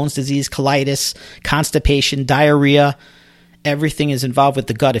bowel, Crohn's disease, colitis, constipation, diarrhea. Everything is involved with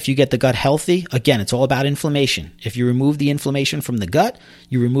the gut. If you get the gut healthy, again, it's all about inflammation. If you remove the inflammation from the gut,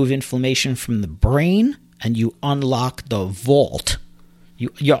 you remove inflammation from the brain, and you unlock the vault.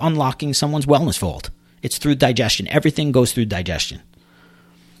 You're unlocking someone's wellness vault. It's through digestion. Everything goes through digestion.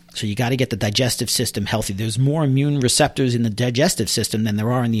 So you got to get the digestive system healthy. There's more immune receptors in the digestive system than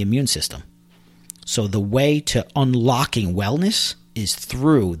there are in the immune system. So the way to unlocking wellness is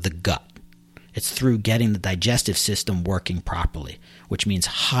through the gut. It's through getting the digestive system working properly, which means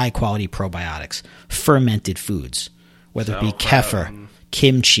high-quality probiotics, fermented foods, whether it be kefir,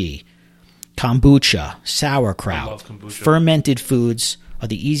 kimchi, kombucha, sauerkraut. I love kombucha. Fermented foods are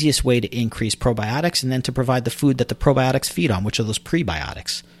the easiest way to increase probiotics and then to provide the food that the probiotics feed on, which are those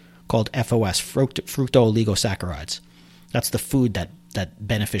prebiotics called FOS, fructooligosaccharides. That's the food that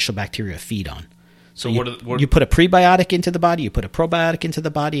beneficial bacteria feed on. So you put a prebiotic into the body, you put a probiotic into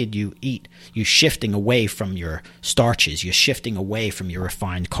the body, and you're shifting away from your starches, you're shifting away from your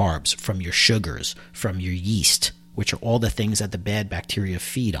refined carbs, from your sugars, from your yeast, which are all the things that the bad bacteria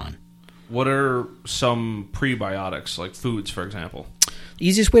feed on. What are some prebiotics, like foods, for example? The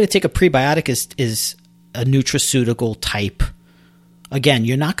easiest way to take a prebiotic is a nutraceutical type. Again,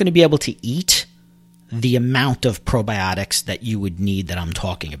 you're not going to be able to eat the amount of probiotics that you would need that I'm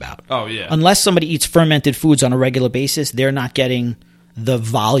talking about. Oh, yeah. Unless somebody eats fermented foods on a regular basis, they're not getting the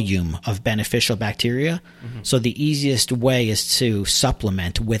volume of beneficial bacteria. Mm-hmm. So the easiest way is to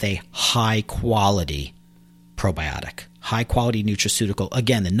supplement with a high-quality probiotic, high-quality nutraceutical.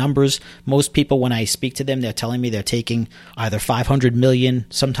 Again, the numbers, most people, when I speak to them, they're telling me they're taking either 500 million,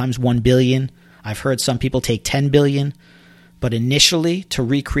 sometimes 1 billion. I've heard some people take 10 billion. But initially, to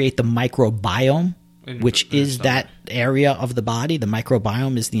recreate the microbiome, which is that area of the body, the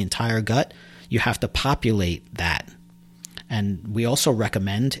microbiome is the entire gut, you have to populate that. And we also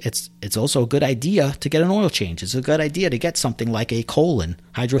recommend, it's also a good idea to get an oil change. It's a good idea to get something like a colon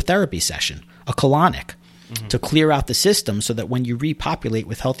hydrotherapy session, a colonic, to clear out the system so that when you repopulate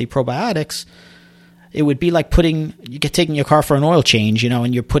with healthy probiotics, it would be like taking your car for an oil change,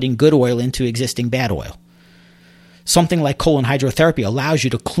 and you're putting good oil into existing bad oil. Something like colon hydrotherapy allows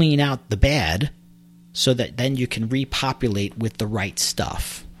you to clean out the bad so that then you can repopulate with the right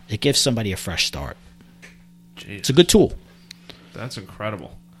stuff. It gives somebody a fresh start. Jeez. It's a good tool. That's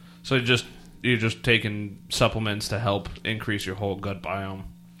incredible. So you're just taking supplements to help increase your whole gut biome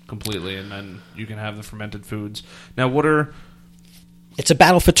completely, and then you can have the fermented foods. Now, it's a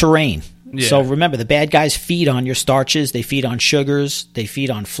battle for terrain. Yeah. So remember, the bad guys feed on your starches, they feed on sugars, they feed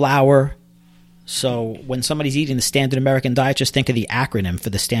on flour. So when somebody's eating the standard American diet, just think of the acronym for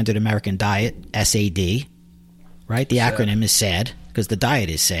the standard American diet, SAD, right? The acronym is SAD because the diet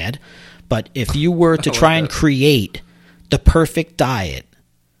is sad. But if you were to try and create the perfect diet,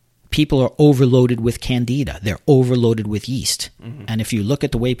 people are overloaded with candida. They're overloaded with yeast. Mm-hmm. And if you look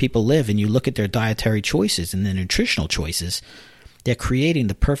at the way people live and you look at their dietary choices and their nutritional choices, they're creating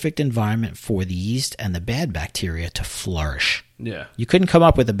the perfect environment for the yeast and the bad bacteria to flourish. Yeah. You couldn't come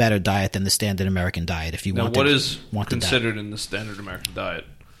up with a better diet than the standard American diet if you wanted. Now, what is considered in the standard American diet?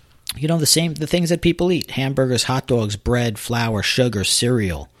 The things that people eat: hamburgers, hot dogs, bread, flour, sugar,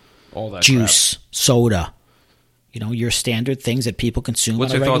 cereal, all that juice, crap. Soda. Your standard things that people consume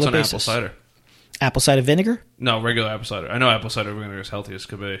on a regular basis. What's your thoughts on apple cider? Apple cider vinegar? No, regular apple cider. I know apple cider vinegar is healthy as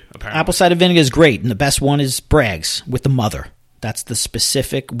could be, apparently. Apple cider vinegar is great, and the best one is Bragg's with the mother. That's the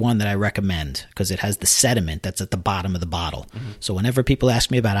specific one that I recommend because it has the sediment that's at the bottom of the bottle. Mm-hmm. So whenever people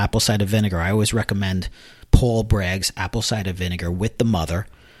ask me about apple cider vinegar, I always recommend Paul Bragg's apple cider vinegar with the mother.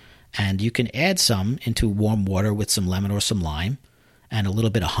 And you can add some into warm water with some lemon or some lime and a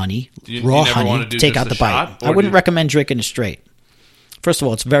little bit of honey, raw honey, to take out the bite. I wouldn't recommend drinking it straight. First of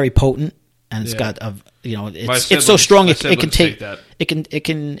all, it's very potent. And it's got it's so strong it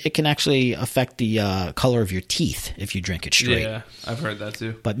can actually affect the color of your teeth if you drink it straight. Yeah, I've heard that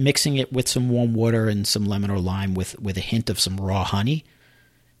too. But mixing it with some warm water and some lemon or lime with a hint of some raw honey,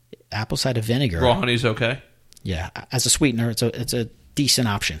 apple cider vinegar. Raw honey's okay. Yeah, as a sweetener, it's a decent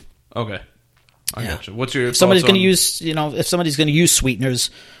option. Okay. I gotcha. What's your if somebody's thoughts going to on- use, if somebody's going to use sweeteners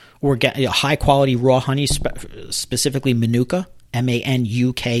or get high quality raw honey, specifically Manuka,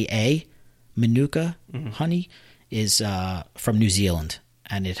 Manuka, Manuka honey is from New Zealand,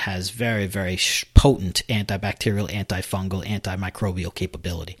 and it has very, very potent antibacterial, antifungal, antimicrobial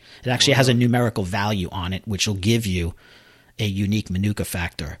capability. It actually has a numerical value on it, which will give you a unique Manuka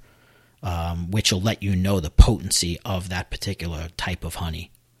factor, which will let you know the potency of that particular type of honey.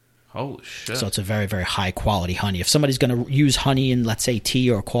 Holy shit! So it's a very, very high quality honey. If somebody's going to use honey in, let's say,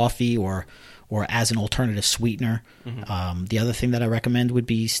 tea or coffee or as an alternative sweetener, the other thing that I recommend would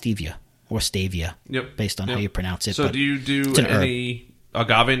be stevia or stavia, based on how you pronounce it. So But do you do any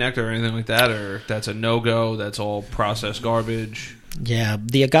agave nectar or anything like that, or that's a no-go? That's all processed garbage? yeah,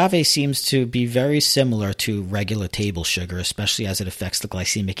 the agave seems to be very similar to regular table sugar, especially as it affects the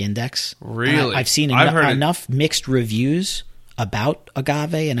glycemic index. Really? I've seen enough mixed reviews about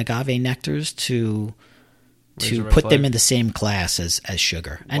agave and agave nectars to put them in the same class as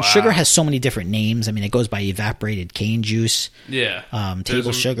sugar. And sugar has so many different names. I mean, it goes by evaporated cane juice,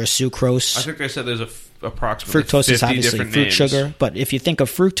 table sugar, sucrose. I think they said there's approximately fructose 50 is obviously different fruit names. sugar, but if you think of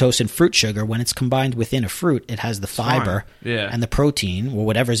fructose and fruit sugar, when it's combined within a fruit, it has the fiber and the protein or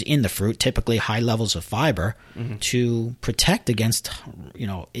whatever's in the fruit, typically high levels of fiber, to protect against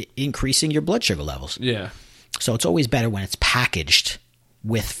increasing your blood sugar levels. Yeah. So it's always better when it's packaged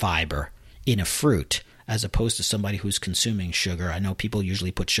with fiber in a fruit as opposed to somebody who's consuming sugar. I know people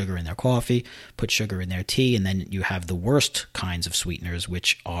usually put sugar in their coffee, put sugar in their tea, and then you have the worst kinds of sweeteners,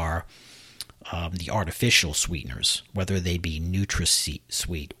 which are the artificial sweeteners, whether they be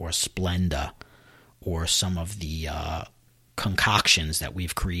NutraSweet or Splenda or some of the concoctions that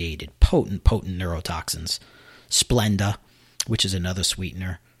we've created, potent neurotoxins. Splenda, which is another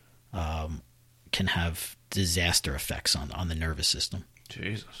sweetener, can have disaster effects on the nervous system.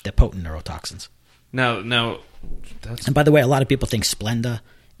 Jesus. They're potent neurotoxins. Now, that's... And by the way, a lot of people think Splenda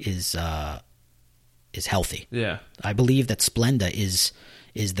is healthy. Yeah. I believe that Splenda is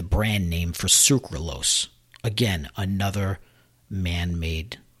the brand name for sucralose. Again, another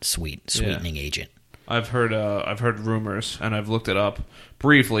man-made sweetening agent. I've heard rumors, and I've looked it up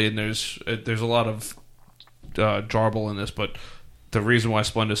briefly, and there's a lot of jarble in this, but the reason why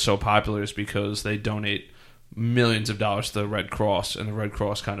Splenda is so popular is because they donate millions of dollars to the Red Cross, and the Red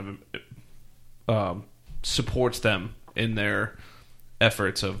Cross kind of supports them in their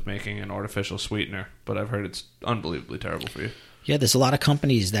efforts of making an artificial sweetener. But I've heard it's unbelievably terrible for you. Yeah, there's a lot of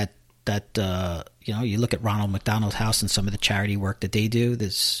companies that you look at Ronald McDonald House and some of the charity work that they do.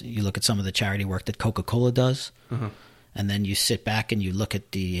 You look at some of the charity work that Coca-Cola does, and then you sit back and you look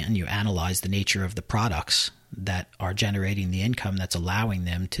at and you analyze the nature of the products that are generating the income that's allowing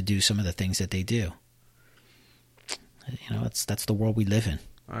them to do some of the things that they do. That's the world we live in.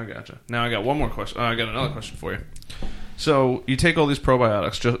 I gotcha. Now I got one more question. I got another question for you. So you take all these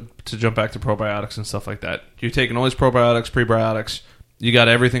probiotics, to jump back to probiotics and stuff like that. You're taking all these probiotics, prebiotics. You got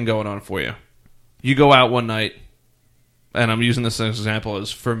everything going on for you. You go out one night, and I'm using this as an example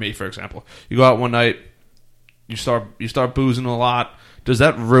as for me, for example. You go out one night, you start boozing a lot. Does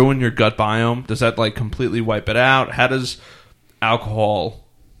that ruin your gut biome? Does that completely wipe it out? How does alcohol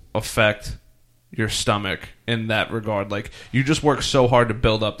affect your stomach in that regard? You just work so hard to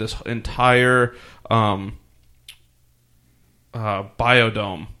build up this entire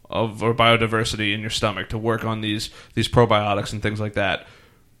biodome or biodiversity in your stomach to work on these probiotics and things like that.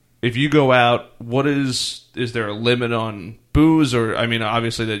 If you go out, is there a limit on booze? Or I mean,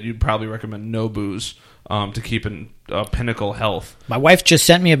 obviously that you'd probably recommend no booze to keep in pinnacle health. My wife just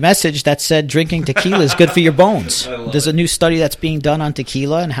sent me a message that said drinking tequila is good for your bones. There's a new study that's being done on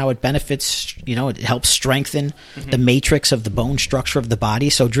tequila and how it benefits, it helps strengthen the matrix of the bone structure of the body.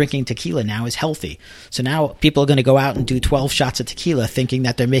 So drinking tequila now is healthy. So now people are going to go out and do 12 shots of tequila thinking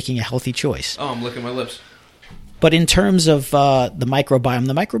that they're making a healthy choice. Oh, I'm licking my lips. But in terms of the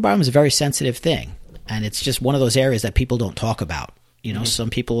microbiome is a very sensitive thing. And it's just one of those areas that people don't talk about. Some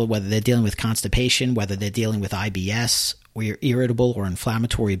people, whether they're dealing with constipation, whether they're dealing with IBS, or you're irritable or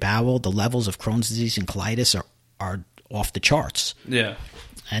inflammatory bowel, the levels of Crohn's disease and colitis are off the charts. Yeah.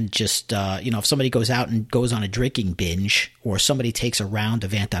 And just, if somebody goes out and goes on a drinking binge or somebody takes a round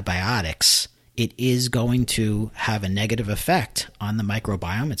of antibiotics, it is going to have a negative effect on the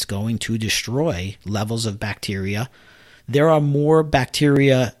microbiome. It's going to destroy levels of bacteria. There are more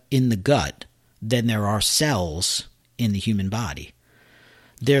bacteria in the gut than there are cells in the human body.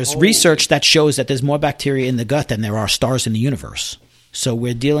 There's research that shows that there's more bacteria in the gut than there are stars in the universe. So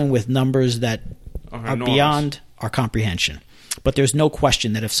we're dealing with numbers that are beyond our comprehension. But there's no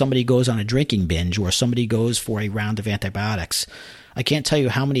question that if somebody goes on a drinking binge or somebody goes for a round of antibiotics, I can't tell you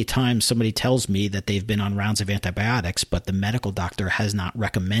how many times somebody tells me that they've been on rounds of antibiotics, but the medical doctor has not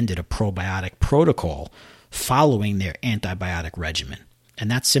recommended a probiotic protocol following their antibiotic regimen. And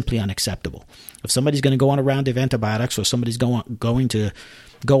that's simply unacceptable. If somebody's going to go on a round of antibiotics or somebody's going to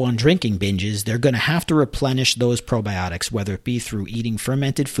go on drinking binges, they're going to have to replenish those probiotics, whether it be through eating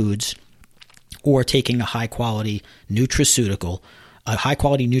fermented foods or taking a high-quality nutraceutical. A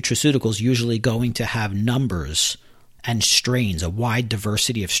high-quality nutraceutical is usually going to have numbers and strains, a wide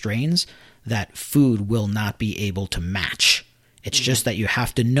diversity of strains that food will not be able to match. It's just that you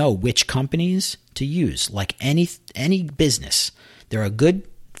have to know which companies to use. Like any business, there are good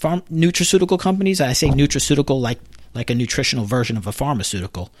nutraceutical companies. I say nutraceutical like a nutritional version of a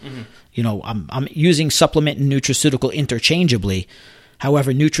pharmaceutical. I'm using supplement and nutraceutical interchangeably.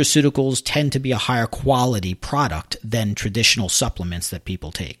 However, nutraceuticals tend to be a higher quality product than traditional supplements that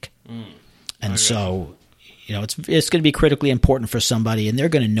people take. And so, it's going to be critically important for somebody, and they're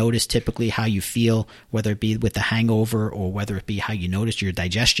going to notice typically how you feel, whether it be with the hangover or whether it be how you notice your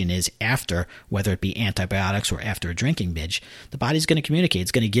digestion is after, whether it be antibiotics or after a drinking binge. The body's going to communicate.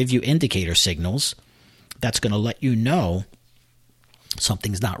 It's going to give you indicator signals that's going to let you know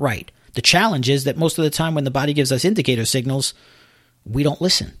something's not right. The challenge is that most of the time when the body gives us indicator signals, we don't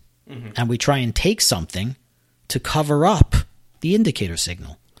listen. And we try and take something to cover up the indicator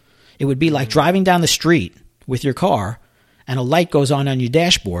signal. It would be like driving down the street with your car and a light goes on your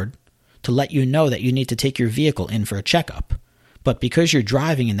dashboard to let you know that you need to take your vehicle in for a checkup. But because you're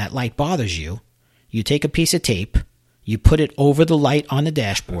driving and that light bothers you, you take a piece of tape, you put it over the light on the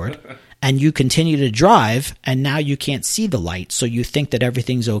dashboard, and you continue to drive, and now you can't see the light, so you think that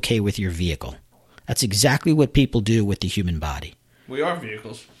everything's okay with your vehicle. That's exactly what people do with the human body. We are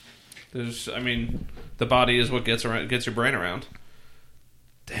vehicles. The body is what gets your brain around.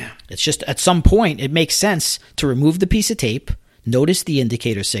 Damn. It's just at some point it makes sense to remove the piece of tape, notice the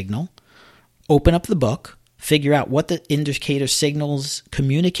indicator signal, open up the book, figure out what the indicator signal's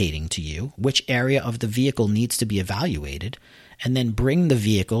communicating to you, which area of the vehicle needs to be evaluated, and then bring the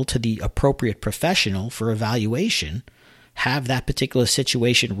vehicle to the appropriate professional for evaluation, have that particular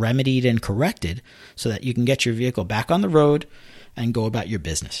situation remedied and corrected so that you can get your vehicle back on the road and go about your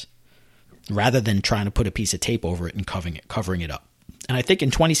business, rather than trying to put a piece of tape over it and covering it up. And I think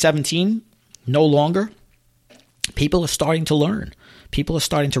in 2017, no longer, people are starting to learn. People are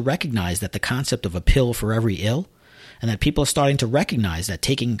starting to recognize that the concept of a pill for every ill, and that people are starting to recognize that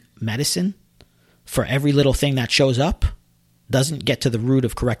taking medicine for every little thing that shows up doesn't get to the root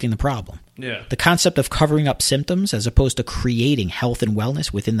of correcting the problem. Yeah. The concept of covering up symptoms as opposed to creating health and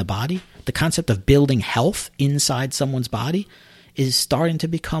wellness within the body, the concept of building health inside someone's body is starting to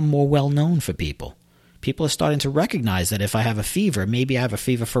become more well known for people. People are starting to recognize that if I have a fever, maybe I have a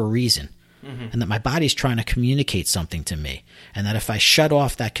fever for a reason, and that my body's trying to communicate something to me, and that if I shut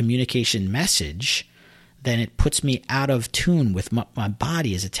off that communication message, then it puts me out of tune with what my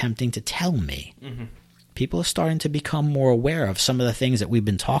body is attempting to tell me. People are starting to become more aware of some of the things that we've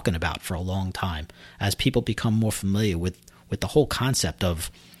been talking about for a long time, as people become more familiar with the whole concept of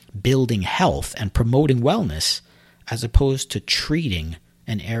building health and promoting wellness, as opposed to treating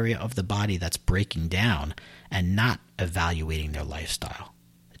an area of the body that's breaking down and not evaluating their lifestyle.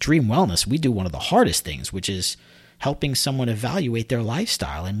 At Dream Wellness, we do one of the hardest things, which is helping someone evaluate their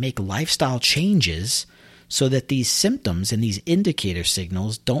lifestyle and make lifestyle changes so that these symptoms and these indicator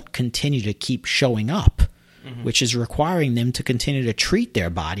signals don't continue to keep showing up, which is requiring them to continue to treat their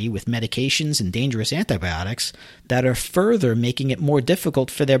body with medications and dangerous antibiotics that are further making it more difficult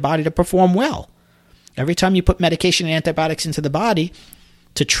for their body to perform well. Every time you put medication and antibiotics into the body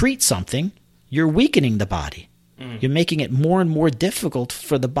to treat something, you're weakening the body. You're making it more and more difficult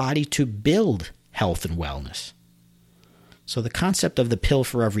for the body to build health and wellness. So the concept of the pill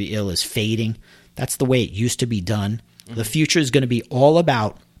for every ill is fading. That's the way it used to be done. The future is going to be all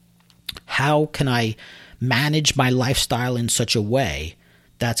about how can I manage my lifestyle in such a way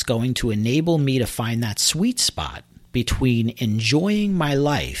that's going to enable me to find that sweet spot between enjoying my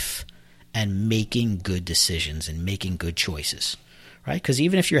life and making good decisions and making good choices, right? Because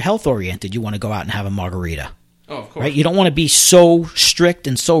even if you're health-oriented, you want to go out and have a margarita. Oh, of course. Right? You don't want to be so strict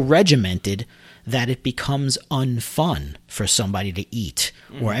and so regimented that it becomes unfun for somebody to eat.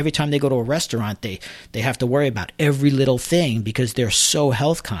 Or every time they go to a restaurant, they have to worry about every little thing because they're so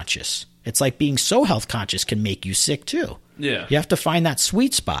health conscious. It's like being so health conscious can make you sick too. Yeah. You have to find that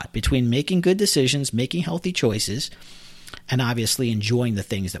sweet spot between making good decisions, making healthy choices, and obviously enjoying the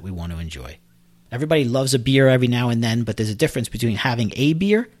things that we want to enjoy. Everybody loves a beer every now and then, but there's a difference between having a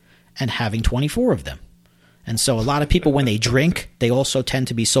beer and having 24 of them. And so a lot of people, when they drink, they also tend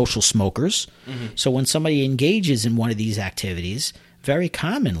to be social smokers. So when somebody engages in one of these activities, very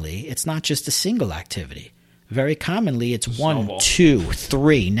commonly, it's not just a single activity. Very commonly, it's one, Snowball. 2,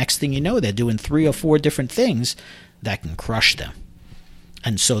 3. Next thing you know, they're doing 3 or 4 different things that can crush them.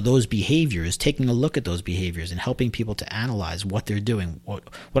 And so those behaviors, taking a look at those behaviors and helping people to analyze what they're doing. What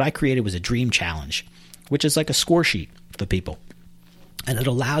I created was a dream challenge, which is like a score sheet for people. And it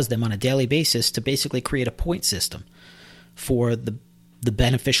allows them on a daily basis to basically create a point system for the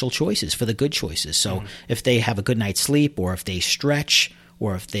beneficial choices, for the good choices. So if they have a good night's sleep, or if they stretch,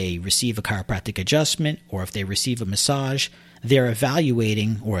 or if they receive a chiropractic adjustment, or if they receive a massage, they're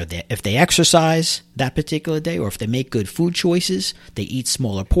evaluating, or if they exercise that particular day, or if they make good food choices, they eat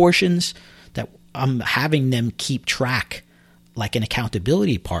smaller portions, that I'm having them keep track like an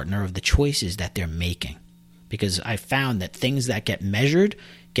accountability partner of the choices that they're making. Because I found that things that get measured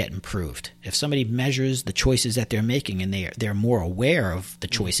get improved. If somebody measures the choices that they're making and they're more aware of the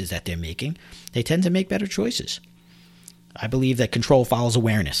choices that they're making, they tend to make better choices. I believe that control follows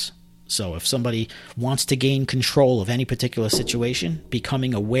awareness. So if somebody wants to gain control of any particular situation,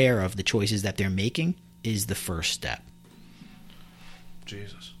 becoming aware of the choices that they're making is the first step.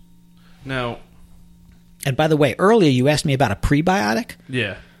 Jesus. Now, and by the way, earlier you asked me about a prebiotic.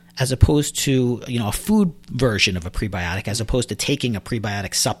 yeah. As opposed to, a food version of a prebiotic, as opposed to taking a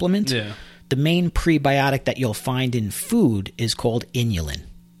prebiotic supplement. Yeah. The main prebiotic that you'll find in food is called inulin.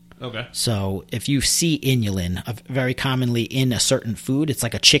 Okay. So if you see inulin very commonly in a certain food, it's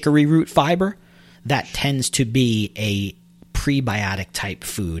like a chicory root fiber. That tends to be a prebiotic type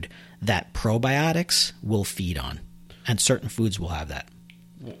food that probiotics will feed on. And certain foods will have that.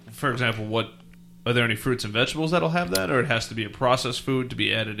 For example, are there any fruits and vegetables that'll have that, or it has to be a processed food to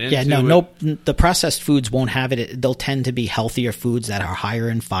be added into it? No. The processed foods won't have it. They'll tend to be healthier foods that are higher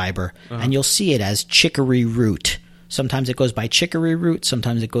in fiber, and you'll see it as chicory root. Sometimes it goes by chicory root.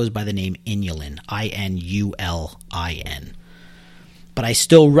 Sometimes it goes by the name inulin, INULIN. But I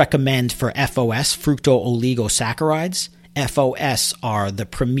still recommend for FOS, fructooligosaccharides. FOS are the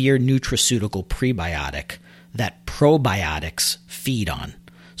premier nutraceutical prebiotic that probiotics feed on.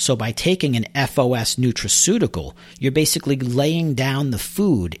 So by taking an FOS nutraceutical, you're basically laying down the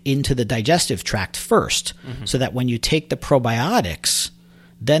food into the digestive tract first, so that when you take the probiotics,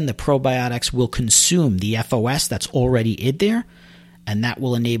 then the probiotics will consume the FOS that's already in there, and that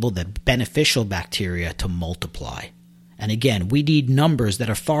will enable the beneficial bacteria to multiply. And again, we need numbers that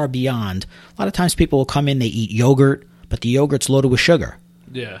are far beyond. A lot of times people will come in, they eat yogurt, but the yogurt's loaded with sugar.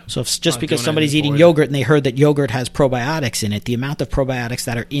 Yeah. So if just Not because doing somebody's anything eating for yogurt and they heard that yogurt has probiotics in it, the amount of probiotics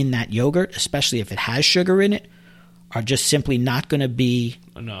that are in that yogurt, especially if it has sugar in it, are just simply not going to be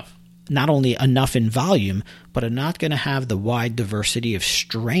enough. Not only enough in volume, but are not going to have the wide diversity of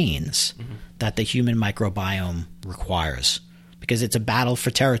strains that the human microbiome requires, because it's a battle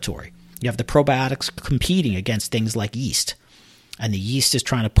for territory. You have the probiotics competing against things like yeast, and the yeast is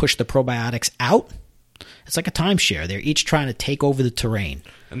trying to push the probiotics out. It's like a timeshare. They're each trying to take over the terrain.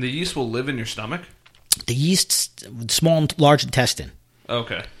 And the yeast will live in your stomach? The yeast, small and large intestine.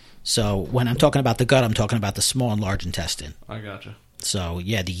 Okay. So when I'm talking about the gut, I'm talking about the small and large intestine. I gotcha. So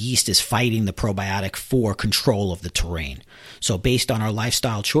yeah, the yeast is fighting the probiotic for control of the terrain. So based on our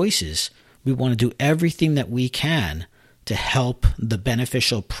lifestyle choices, we want to do everything that we can to help the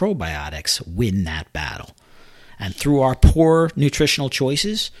beneficial probiotics win that battle. And through our poor nutritional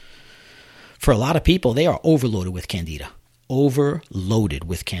choices, for a lot of people, they are overloaded with candida. Overloaded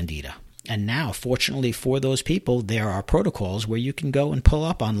with candida. And now, fortunately for those people, there are protocols where you can go and pull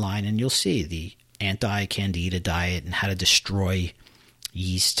up online and you'll see the anti-candida diet and how to destroy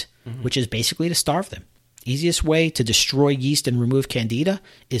yeast, which is basically to starve them. Easiest way to destroy yeast and remove candida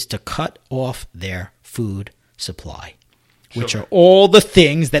is to cut off their food supply, which are all the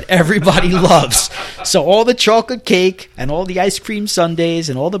things that everybody loves. So all the chocolate cake and all the ice cream sundaes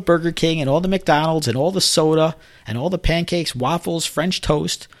and all the Burger King and all the McDonald's and all the soda and all the pancakes, waffles, French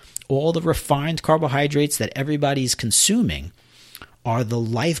toast, all the refined carbohydrates that everybody's consuming are the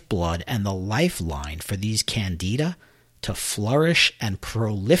lifeblood and the lifeline for these candida to flourish and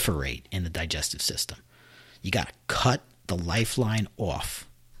proliferate in the digestive system. You got to cut the lifeline off.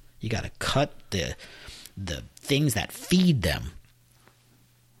 You got to cut the things that feed them.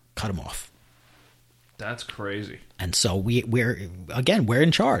 Cut them off. That's crazy. And so we're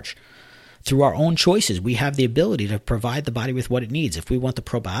in charge. Through our own choices, we have the ability to provide the body with what it needs. If we want the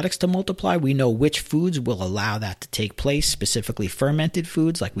probiotics to multiply, we know which foods will allow that to take place, specifically fermented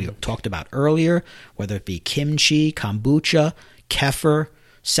foods like we talked about earlier, whether it be kimchi, kombucha, kefir,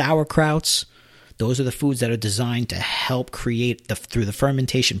 sauerkrauts. Those are the foods that are designed to help create, through the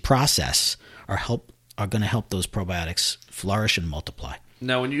fermentation process, or help are going to help those probiotics flourish and multiply.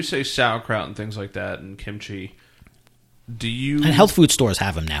 Now, when you say sauerkraut and things like that and kimchi, do you... And health food stores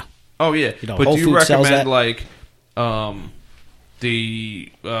have them now. Oh, yeah. You know, but Whole do you Foods sells recommend, that. like,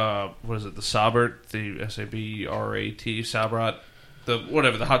 the, what is it, the Sabert, the Sabrat, Sabrat,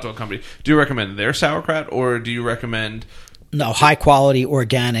 the hot dog company. Do you recommend their sauerkraut, or do you recommend... No, high quality,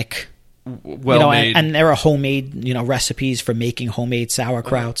 organic... well-made... and there are homemade, recipes for making homemade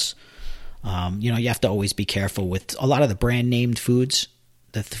sauerkrauts. You have to always be careful with a lot of the brand-named foods,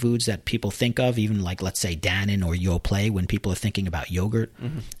 the foods that people think of, even like, let's say, Dannon or Yoplait, when people are thinking about yogurt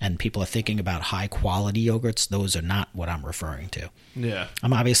and people are thinking about high-quality yogurts, those are not what I'm referring to. Yeah.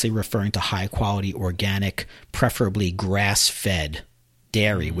 I'm obviously referring to high-quality, organic, preferably grass-fed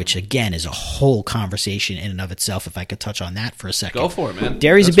dairy, which, again, is a whole conversation in and of itself, if I could touch on that for a second. Go for it, man.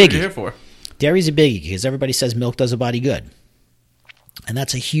 Dairy's That's a biggie. what you're here for. Dairy's a biggie because everybody says milk does a body good. And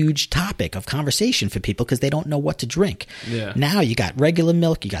that's a huge topic of conversation for people because they don't know what to drink. Yeah. Now you got regular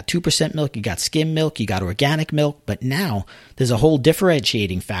milk, you got 2% milk, you got skim milk, you got organic milk. But now there's a whole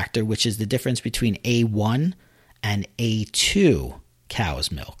differentiating factor, which is the difference between A1 and A2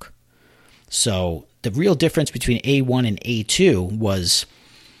 cow's milk. So the real difference between A1 and A2 was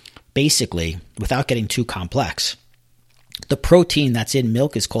basically, without getting too complex, the protein that's in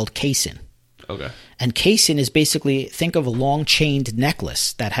milk is called casein. Okay. And casein is basically, think of a long-chained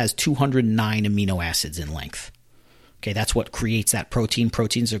necklace that has 209 amino acids in length. Okay, that's what creates that protein.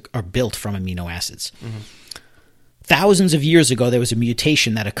 Proteins are built from amino acids. Mm-hmm. Thousands of years ago, there was a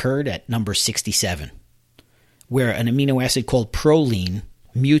mutation that occurred at number 67, where an amino acid called proline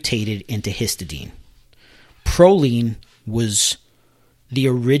mutated into histidine. Proline was the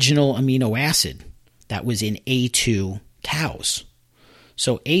original amino acid that was in A2 cows.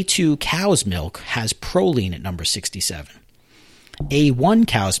 So A2 cow's milk has proline at number 67. A1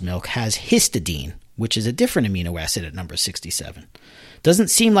 cow's milk has histidine, which is a different amino acid at number 67. Doesn't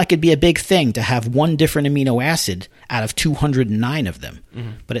seem like it'd be a big thing to have one different amino acid out of 209 of them.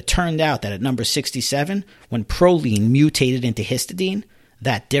 Mm-hmm. But it turned out that at number 67, when proline mutated into histidine,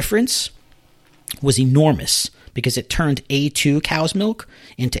 that difference was enormous because it turned A2 cow's milk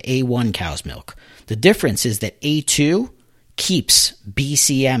into A1 cow's milk. The difference is that A2 keeps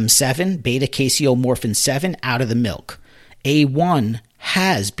BCM7, beta-caseomorphin 7, out of the milk. A1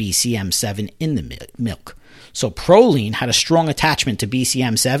 has BCM7 in the milk. So proline had a strong attachment to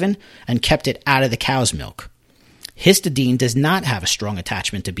BCM7 and kept it out of the cow's milk. Histidine does not have a strong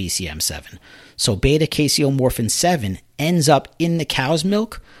attachment to BCM7. So beta-caseomorphin 7 ends up in the cow's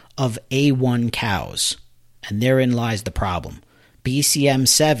milk of A1 cows. And therein lies the problem.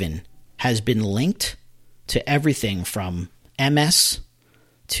 BCM7 has been linked to everything from MS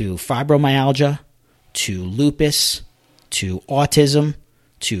to fibromyalgia to lupus to autism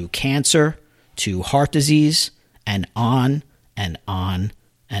to cancer to heart disease and on and on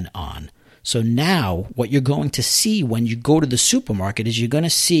and on. So now what you're going to see when you go to the supermarket is you're going to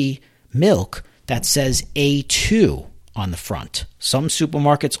see milk that says A2 on the front. Some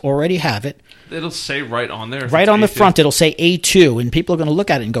supermarkets already have it. It'll say right on there. Right on the front, it'll say A2, and people are going to look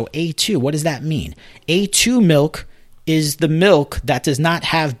at it and go, A2, what does that mean? A2 milk is the milk that does not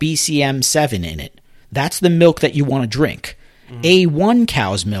have BCM7 in it. That's the milk that you want to drink. A1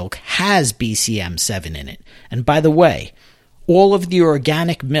 cow's milk has BCM7 in it. And by the way, all of the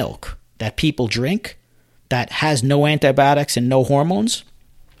organic milk that people drink that has no antibiotics and no hormones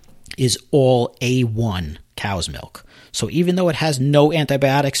is all A1 cow's milk. So even though it has no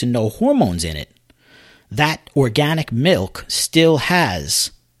antibiotics and no hormones in it, that organic milk still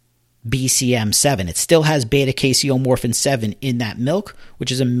has BCM7. It still has beta-caseomorphin 7 in that milk,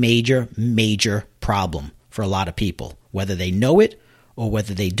 which is a major, major problem for a lot of people, whether they know it or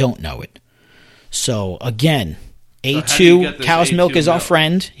whether they don't know it. So again, A2 cow's milk is our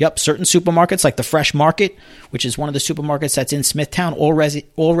friend. Yep, certain supermarkets like the Fresh Market, which is one of the supermarkets that's in Smithtown,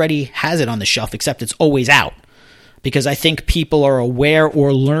 already has it on the shelf, except it's always out. Because I think people are aware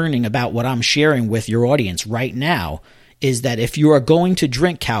or learning about what I'm sharing with your audience right now, is that if you are going to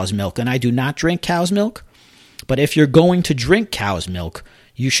drink cow's milk, and I do not drink cow's milk, but if you're going to drink cow's milk,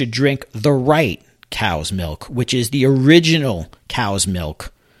 you should drink the right cow's milk, which is the original cow's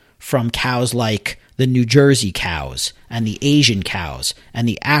milk from cows like the New Jersey cows and the Asian cows and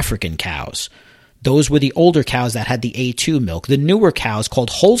the African cows. Those were the older cows that had the A2 milk. The newer cows, called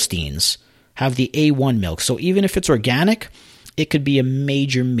Holsteins, have the A1 milk. So even if it's organic, it could be a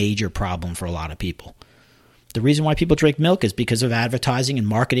major, major problem for a lot of people. The reason why people drink milk is because of advertising and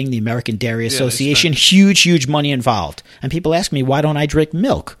marketing, the American Dairy Association. Huge, huge money involved. And people ask me, why don't I drink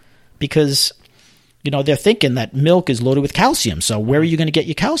milk? Because, they're thinking that milk is loaded with calcium. So where are you going to get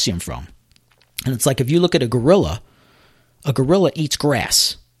your calcium from? And it's like if you look at a gorilla eats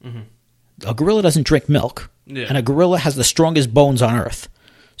grass. Mm-hmm. A gorilla doesn't drink milk. Yeah. And a gorilla has the strongest bones on earth.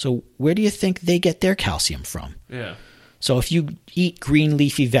 So where do you think they get their calcium from? Yeah. So if you eat green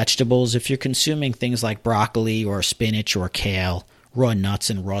leafy vegetables, if you're consuming things like broccoli or spinach or kale, raw nuts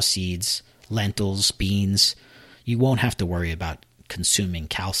and raw seeds, lentils, beans, you won't have to worry about consuming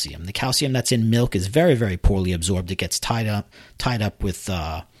calcium. The calcium that's in milk is very, very poorly absorbed. It gets tied up with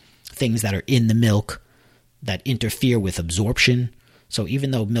things that are in the milk that interfere with absorption. So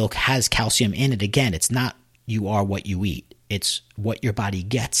even though milk has calcium in it, again, it's not you are what you eat. It's what your body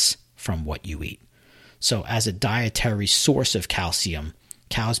gets from what you eat. So as a dietary source of calcium,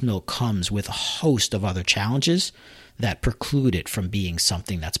 cow's milk comes with a host of other challenges that preclude it from being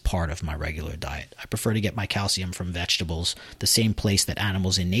something that's part of my regular diet. I prefer to get my calcium from vegetables, the same place that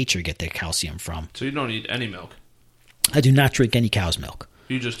animals in nature get their calcium from. So you don't eat any milk? I do not drink any cow's milk.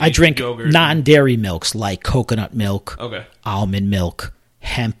 You just I drink yogurt non-dairy milks like coconut milk, okay, almond milk,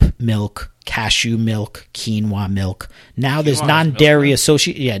 hemp milk, cashew milk, quinoa milk. Now there's non-dairy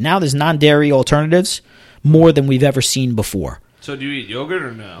now there's non-dairy alternatives more than we've ever seen before. So do you eat yogurt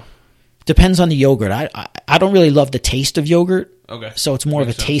or no? Depends on the yogurt. I don't really love the taste of yogurt. Okay. So it's more of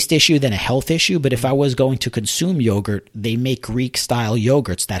a taste issue than a health issue. But if I was going to consume yogurt, they make Greek-style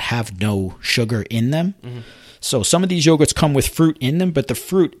yogurts that have no sugar in them. Mm-hmm. So some of these yogurts come with fruit in them, but the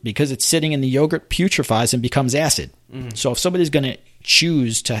fruit, because it's sitting in the yogurt, putrefies and becomes acid. Mm-hmm. So if somebody's going to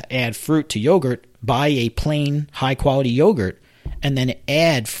choose to add fruit to yogurt, buy a plain, high-quality yogurt and then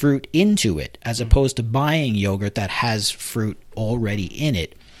add fruit into it, as opposed to buying yogurt that has fruit already in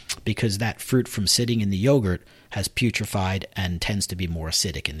it, because that fruit from sitting in the yogurt has putrefied and tends to be more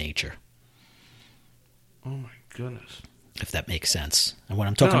acidic in nature. Oh my goodness. If that makes sense. And when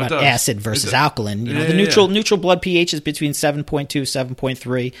I'm talking about acid versus alkaline, the neutral blood pH is between 7.2,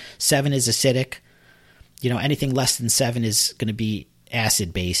 7.3. 7 is acidic. Anything less than 7 is going to be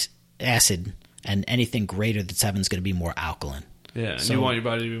acid, and anything greater than 7 is going to be more alkaline. Yeah, and you want your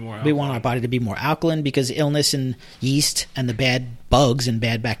body to be more alkaline. We want our body to be more alkaline because illness and yeast and the bad bugs and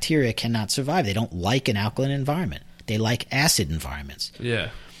bad bacteria cannot survive. They don't like an alkaline environment. They like acid environments. Yeah,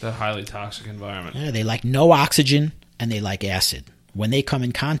 the highly toxic environment. Yeah, they like no oxygen and they like acid. When they come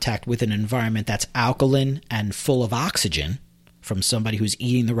in contact with an environment that's alkaline and full of oxygen from somebody who's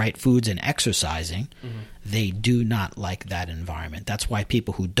eating the right foods and exercising, they do not like that environment. That's why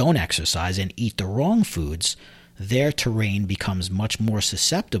people who don't exercise and eat the wrong foods, their terrain becomes much more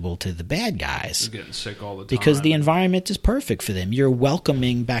susceptible to the bad guys. They're getting sick all the time. Because the environment is perfect for them. You're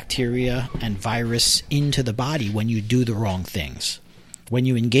welcoming bacteria and virus into the body when you do the wrong things. When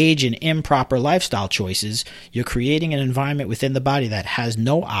you engage in improper lifestyle choices, you're creating an environment within the body that has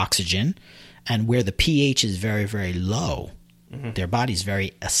no oxygen and where the pH is very, very low. Mm-hmm. Their body's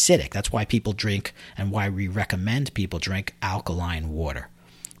very acidic. That's why people drink and why we recommend people drink alkaline water.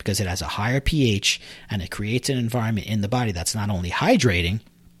 Because it has a higher pH and it creates an environment in the body that's not only hydrating,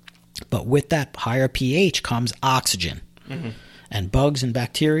 but with that higher pH comes oxygen. Mm-hmm. And bugs and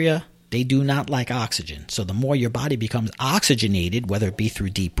bacteria, they do not like oxygen. So the more your body becomes oxygenated, whether it be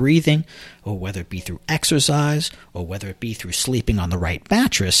through deep breathing or whether it be through exercise or whether it be through sleeping on the right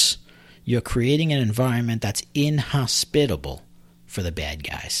mattress, you're creating an environment that's inhospitable for the bad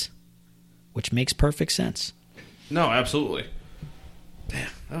guys, which makes perfect sense. No, absolutely. Damn,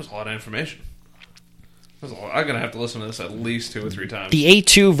 that was a lot of information. I'm going to have to listen to this at least 2 or 3 times. The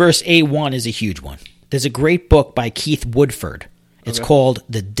A2 versus A1 is a huge one. There's a great book by Keith Woodford. It's called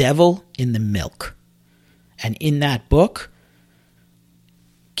The Devil in the Milk. And in that book,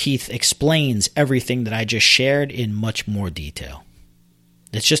 Keith explains everything that I just shared in much more detail.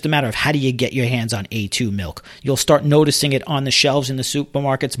 It's just a matter of how do you get your hands on A2 milk. You'll start noticing it on the shelves in the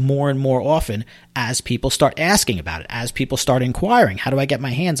supermarkets more and more often as people start asking about it, as people start inquiring, how do I get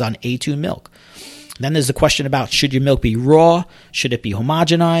my hands on A2 milk? Then there's the question about should your milk be raw? Should it be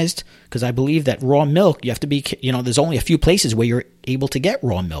homogenized? Because I believe that raw milk, you have to be, there's only a few places where you're able to get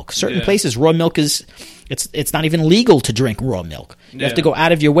raw milk. Certain places, raw milk it's not even legal to drink raw milk. You have to go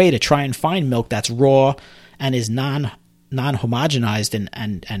out of your way to try and find milk that's raw and is non-homogenized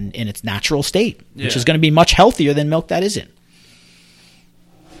and in its natural state, which is going to be much healthier than milk that isn't.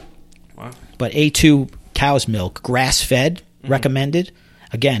 Wow. But A2 cow's milk, grass-fed, recommended.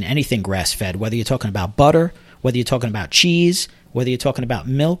 Again, anything grass-fed, whether you're talking about butter, whether you're talking about cheese, whether you're talking about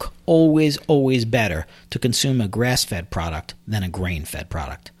milk, always, always better to consume a grass-fed product than a grain-fed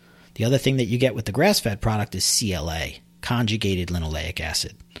product. The other thing that you get with the grass-fed product is CLA, conjugated linoleic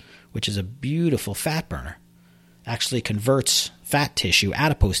acid, which is a beautiful fat burner. Actually converts fat tissue,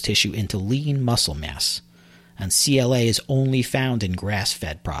 adipose tissue, into lean muscle mass. And CLA is only found in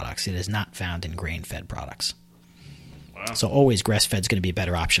grass-fed products. It is not found in grain-fed products. Wow. So always grass-fed is going to be a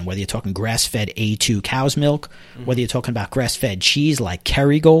better option, whether you're talking grass-fed A2 cow's milk, whether you're talking about grass-fed cheese like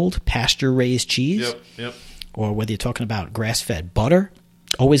Kerrygold, pasture-raised cheese, Yep. or whether you're talking about grass-fed butter,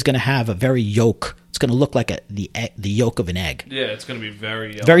 always going to have a very yolk. It's going to look like the yolk of an egg. Yeah, it's going to be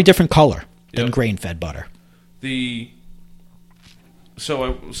very yellow. Very different color than Yep. grain-fed butter.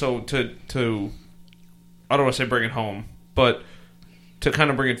 So to I don't want to say bring it home, but to kind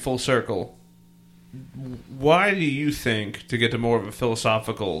of bring it full circle, why do you think, to get to more of a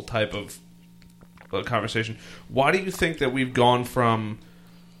philosophical type of conversation, why do you think that we've gone from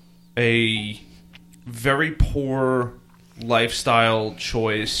a very poor lifestyle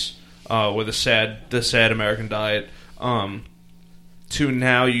choice with the sad American diet to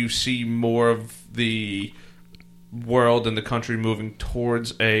now you see more of the world and the country moving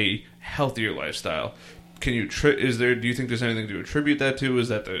towards a healthier lifestyle? Can you do you think there's anything to attribute that to? Is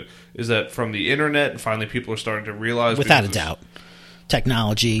that from the internet and finally people are starting to realize? Without a doubt.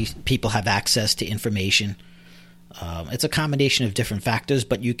 Technology, people have access to information. It's a combination of different factors,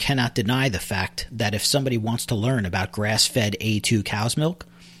 but you cannot deny the fact that if somebody wants to learn about grass-fed A2 cow's milk,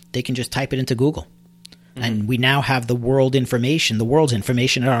 they can just type it into Google. Mm-hmm. And we now have the world's information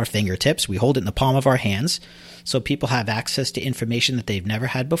at our fingertips. We hold it in the palm of our hands. So people have access to information that they've never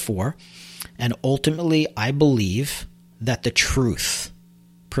had before. And ultimately, I believe that the truth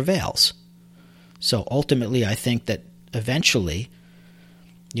prevails. So ultimately, I think that eventually,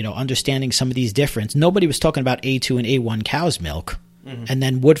 understanding some of these differences, nobody was talking about A2 and A1 cow's milk. Mm-hmm. And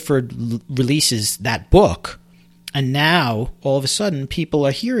then Woodford releases that book. And now, all of a sudden, people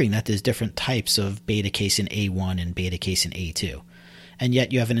are hearing that there's different types of beta-casein A1 and beta-casein A2. And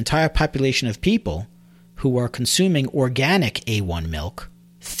yet you have an entire population of people who are consuming organic A1 milk,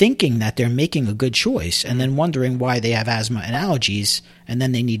 thinking that they're making a good choice, and then wondering why they have asthma and allergies, and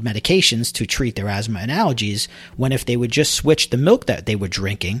then they need medications to treat their asthma and allergies, when if they would just switch the milk that they were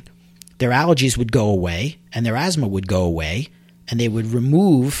drinking, their allergies would go away, and their asthma would go away, and they would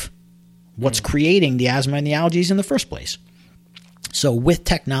remove what's creating the asthma and the allergies in the first place. So with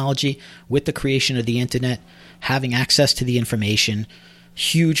technology, with the creation of the internet, having access to the information,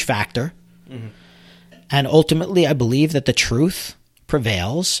 huge factor. Mm-hmm. And ultimately, I believe that the truth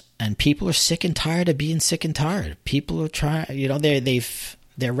prevails, and people are sick and tired of being sick and tired. People are trying,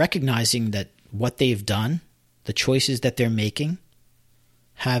 they're recognizing that what they've done, the choices that they're making,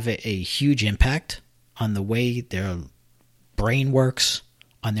 have a huge impact on the way their brain works,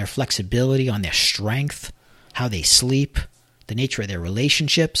 on their flexibility, on their strength, how they sleep, the nature of their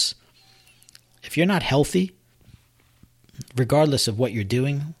relationships. If you're not healthy, regardless of what you're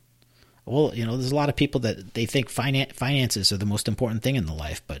doing, well, there's a lot of people that they think finances are the most important thing in the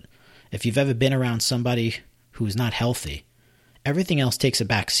life. But if you've ever been around somebody who's not healthy, everything else takes a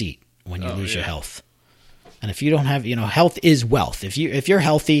back seat when you lose your health. And if you don't have, health is wealth. If you're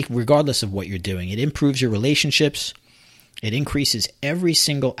healthy, regardless of what you're doing, it improves your relationships. It increases every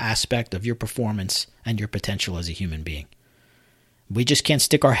single aspect of your performance and your potential as a human being. We just can't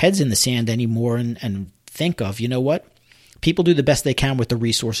stick our heads in the sand anymore and think of, what? People do the best they can with the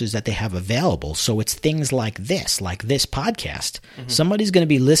resources that they have available. So it's things like this podcast. Mm-hmm. Somebody's going to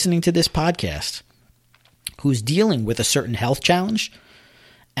be listening to this podcast who's dealing with a certain health challenge.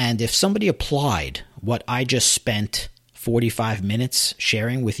 And if somebody applied what I just spent 45 minutes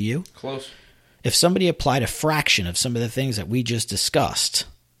sharing with you, close. If somebody applied a fraction of some of the things that we just discussed,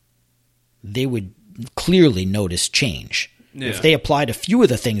 they would clearly notice change. Yeah. If they applied a few of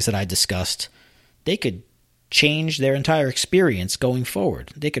the things that I discussed, they could change their entire experience going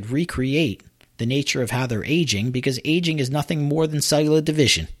forward. They could recreate the nature of how they're aging, because aging is nothing more than cellular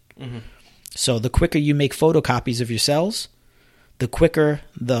division. Mm-hmm. So the quicker you make photocopies of your cells, the quicker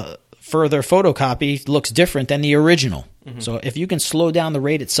the further photocopy looks different than the original. Mm-hmm. So if you can slow down the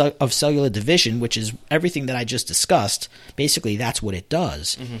rate of cellular division, which is everything that I just discussed, basically that's what it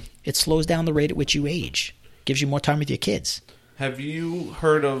does. Mm-hmm. It slows down the rate at which you age. Gives you more time with your kids. Have you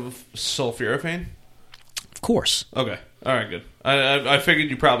heard of sulforaphane? Of course. Okay. All right, good. I figured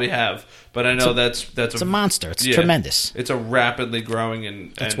you probably have, but I know that's a monster. It's tremendous. It's a rapidly growing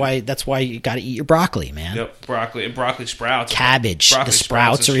and that's why you got to eat your broccoli, man. Yep, broccoli and broccoli sprouts. Cabbage. The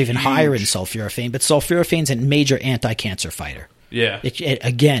sprouts are even higher in sulforaphane, but sulforaphane's a major anti-cancer fighter. Yeah. It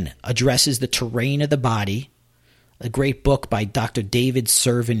again addresses the terrain of the body. A great book by Dr. David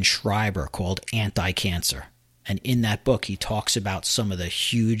Servin Schreiber called Anti-Cancer. And in that book, he talks about some of the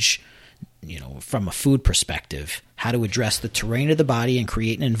huge, from a food perspective, how to address the terrain of the body and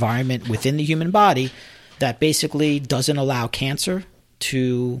create an environment within the human body that basically doesn't allow cancer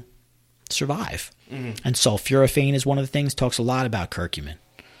to survive. And sulforaphane is one of the things, talks a lot about curcumin.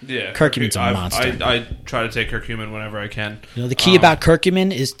 Yeah, Curcumin's a monster. I try to take curcumin whenever I can. You know, the key about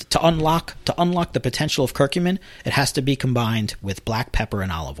curcumin is to unlock the potential of curcumin, it has to be combined with black pepper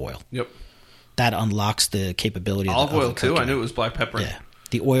and olive oil. Yep. That unlocks the capability of olive oil of too. I knew it was black pepper. Yeah.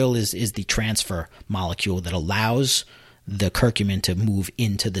 The oil is the transfer molecule that allows the curcumin to move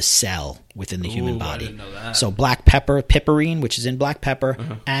into the cell within the human body. I didn't know that. So black pepper, piperine, which is in black pepper,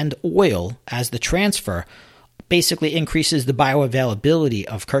 and oil as the transfer basically increases the bioavailability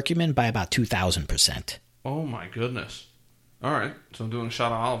of curcumin by about 2,000%. Oh my goodness. All right. So I'm doing a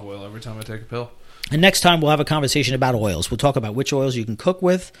shot of olive oil every time I take a pill. And next time we'll have a conversation about oils. We'll talk about which oils you can cook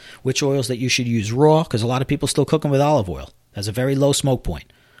with, which oils that you should use raw, because a lot of people still cook them with olive oil. That's a very low smoke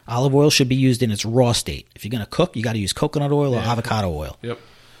point. Olive oil should be used in its raw state. If you're going to cook, you got to use coconut oil or avocado oil. Yep.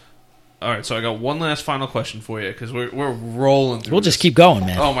 All right, so I got one last final question for you because we're rolling through. We'll just keep going,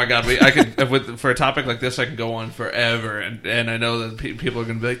 man. Oh my god, I could for a topic like this, I can go on forever, and I know that people are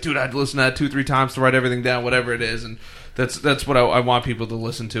going to be like, dude, I'd listen to that 2-3 times to write everything down, whatever it is, and that's what I want people to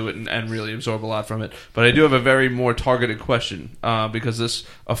listen to it and really absorb a lot from it. But I do have a very more targeted question because this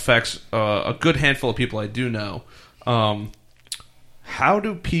affects a good handful of people I do know. How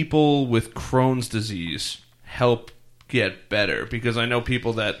do people with Crohn's disease help get better? Because I know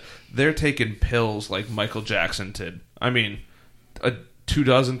people that they're taking pills like Michael Jackson did. I mean, 2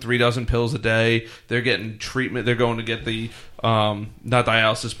 dozen, 3 dozen pills a day. They're getting treatment. They're going to get the not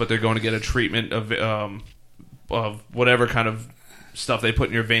dialysis, but they're going to get a treatment of whatever kind of stuff they put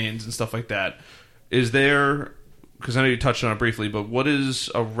in your veins and stuff like that. Is there? Because I know you touched on it briefly, but what is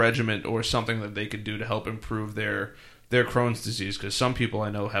a regimen or something that they could do to help improve their Crohn's disease? Because some people I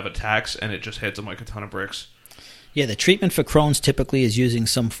know have attacks and it just hits them like a ton of bricks. Yeah, the treatment for Crohn's typically is using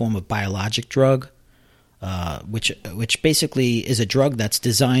some form of biologic drug, which basically is a drug that's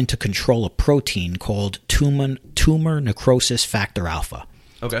designed to control a protein called tumor necrosis factor alpha,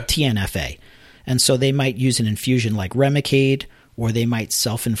 TNFA. And so they might use an infusion like Remicade, or they might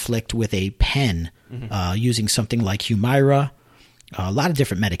self-inflict with a pen using something like Humira, a lot of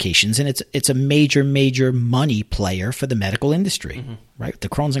different medications, and it's a major money player for the medical industry, right? The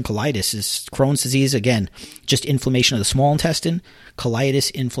Crohn's and colitis is Crohn's disease, again, just inflammation of the small intestine,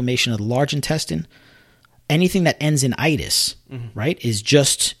 colitis, inflammation of the large intestine. Anything that ends in itis, right, is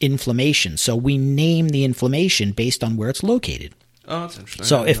just inflammation. So we name the inflammation based on where it's located. Oh, that's interesting.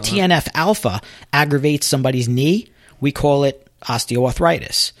 So if TNF alpha aggravates somebody's knee, we call it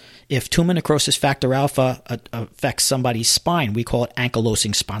osteoarthritis. If tumor necrosis factor alpha affects somebody's spine, we call it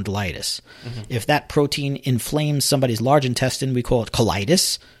ankylosing spondylitis. If that protein inflames somebody's large intestine, we call it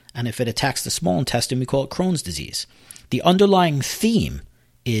colitis. And if it attacks the small intestine, we call it Crohn's disease. The underlying theme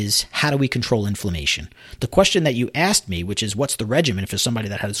is, how do we control inflammation? The question that you asked me, which is what's the regimen for somebody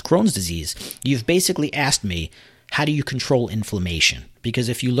that has Crohn's disease, you've basically asked me, how do you control inflammation? Because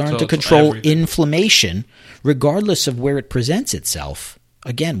if you learn to control inflammation, regardless of where it presents itself,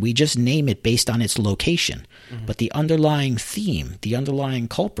 again, we just name it based on its location. But the underlying theme, the underlying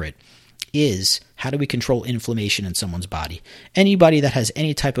culprit is, how do we control inflammation in someone's body? Anybody that has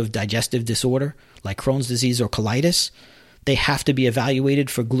any type of digestive disorder, like Crohn's disease or colitis, they have to be evaluated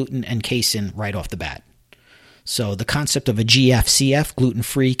for gluten and casein right off the bat. So the concept of a GFCF,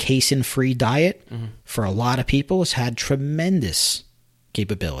 gluten-free, casein-free diet, for a lot of people has had tremendous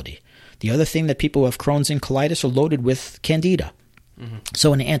capability. The other thing that people who have Crohn's and colitis are loaded with candida.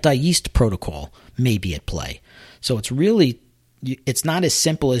 So an anti-yeast protocol may be at play. So it's not as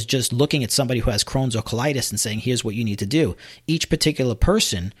simple as just looking at somebody who has Crohn's or colitis and saying, here's what you need to do. Each particular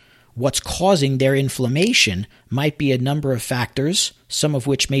person, what's causing their inflammation might be a number of factors, some of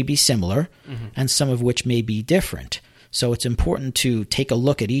which may be similar and some of which may be different. So it's important to take a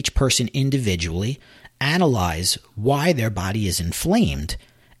look at each person individually, analyze why their body is inflamed,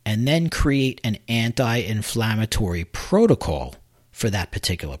 and then create an anti-inflammatory protocol for that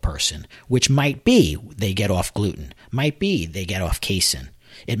particular person, which might be they get off gluten, might be they get off casein.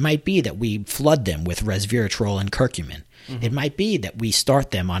 It might be that we flood them with resveratrol and curcumin. It might be that we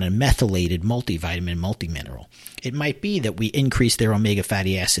start them on a methylated multivitamin, multimineral. It might be that we increase their omega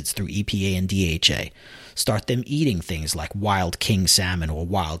fatty acids through EPA and DHA. Start them eating things like wild king salmon or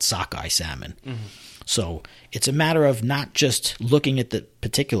wild sockeye salmon. So it's a matter of not just looking at the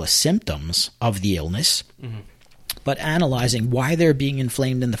particular symptoms of the illness, but analyzing why they're being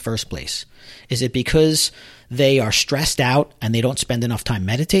inflamed in the first place. Is it because they are stressed out and they don't spend enough time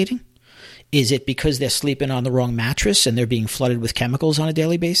meditating? Is it because they're sleeping on the wrong mattress and they're being flooded with chemicals on a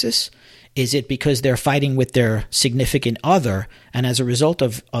daily basis? Is it because they're fighting with their significant other, and as a result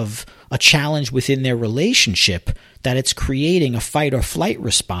of a challenge within their relationship, that it's creating a fight or flight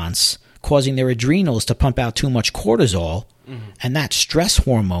response causing their adrenals to pump out too much cortisol, and that stress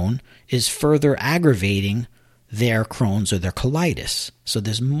hormone is further aggravating their Crohn's or their colitis. So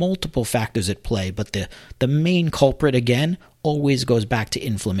there's multiple factors at play, but the main culprit, again, always goes back to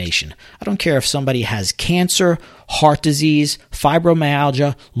inflammation. I don't care if somebody has cancer, heart disease,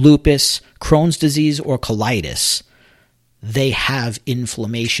 fibromyalgia, lupus, Crohn's disease, or colitis. They have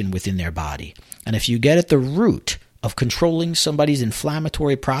inflammation within their body. And if you get at the root of controlling somebody's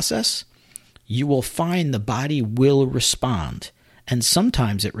inflammatory process, you will find the body will respond. And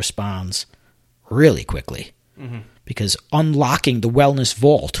sometimes it responds really quickly. Because unlocking the wellness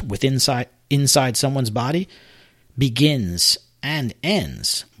vault inside someone's body begins and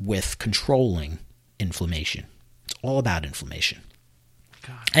ends with controlling inflammation. It's all about inflammation.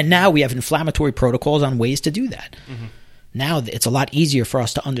 God. And now we have inflammatory protocols on ways to do that. Now it's a lot easier for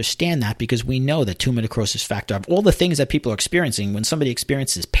us to understand that because we know that tumor necrosis factor, of all the things that people are experiencing, when somebody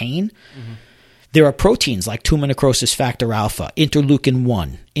experiences pain, there are proteins like tumor necrosis factor alpha, interleukin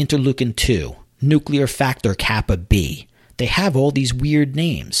 1, interleukin 2, nuclear factor kappa B. They have all these weird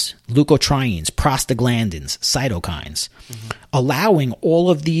names, leukotrienes, prostaglandins, cytokines. Allowing all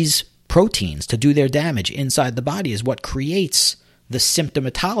of these proteins to do their damage inside the body is what creates the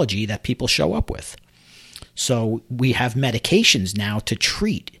symptomatology that people show up with. So we have medications now to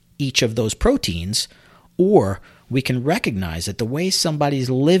treat each of those proteins, or we can recognize that the way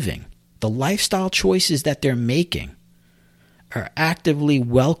somebody's living, the lifestyle choices that they're making, are actively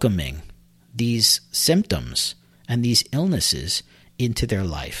welcoming these symptoms and these illnesses into their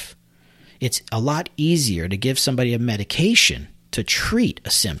life. It's a lot easier to give somebody a medication to treat a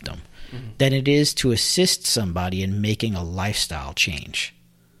symptom than it is to assist somebody in making a lifestyle change.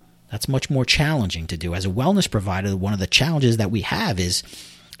 That's much more challenging to do. As a wellness provider, one of the challenges that we have is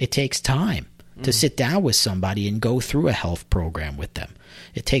it takes time to sit down with somebody and go through a health program with them.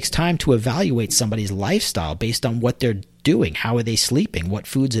 It takes time to evaluate somebody's lifestyle based on what they're doing. How are they sleeping? What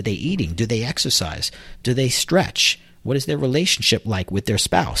foods are they eating? Do they exercise? Do they stretch? What is their relationship like with their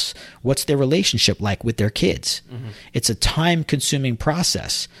spouse? What's their relationship like with their kids? It's a time-consuming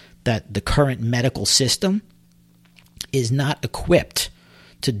process that the current medical system is not equipped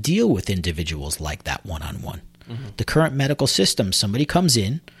to deal with individuals like that one-on-one. The current medical system, somebody comes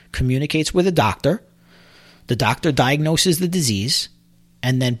in, communicates with a doctor, the doctor diagnoses the disease,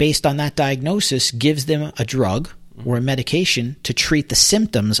 and then based on that diagnosis gives them a drug or a medication to treat the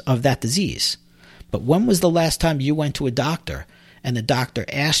symptoms of that disease. But when was the last time you went to a doctor and the doctor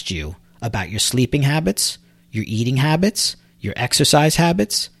asked you about your sleeping habits, your eating habits, your exercise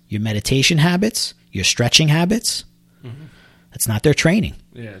habits, your meditation habits, your stretching habits? That's not their training.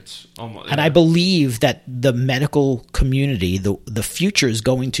 Yeah, it's almost. And I believe that the medical community, the future is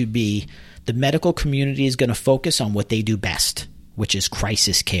going to be, the medical community is going to focus on what they do best, which is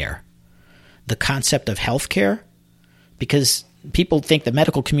crisis care. The concept of healthcare, because people think the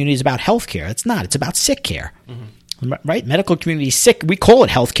medical community is about healthcare. It's not. It's about sick care. Right? Medical community is sick. We call it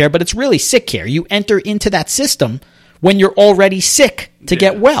healthcare, but it's really sick care. You enter into that system when you're already sick to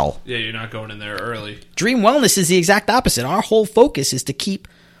get well. Yeah, you're not going in there early. Dream Wellness is the exact opposite. Our whole focus is to keep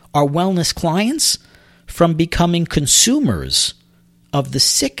our wellness clients from becoming consumers of the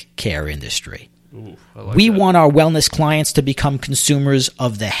sick care industry. Ooh, I like we that. want our wellness clients to become consumers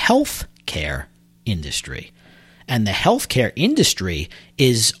of the health care industry. And the healthcare industry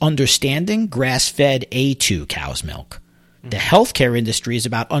is understanding grass-fed A2 cow's milk. The healthcare industry is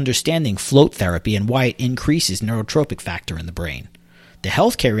about understanding float therapy and why it increases neurotropic factor in the brain. The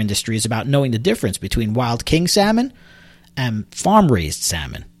healthcare industry is about knowing the difference between wild king salmon and farm-raised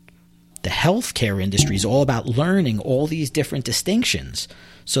salmon. The healthcare industry is all about learning all these different distinctions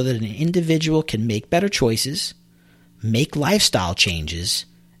so that an individual can make better choices, make lifestyle changes,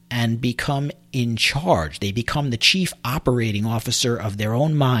 and become in charge. They become the chief operating officer of their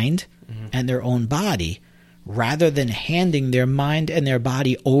own mind and their own body, rather than handing their mind and their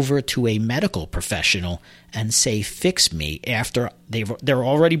body over to a medical professional and say, fix me, after they're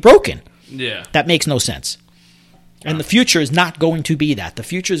already broken. Yeah. That makes no sense. And the future is not going to be that. The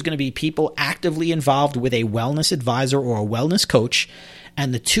future is going to be people actively involved with a wellness advisor or a wellness coach,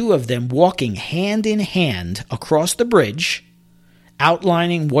 and the two of them walking hand in hand across the bridge,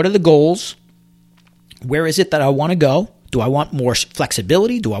 outlining what are the goals, where is it that I want to go, do I want more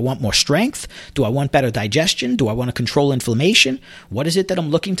flexibility, do I want more strength, do I want better digestion, do I want to control inflammation, what is it that I'm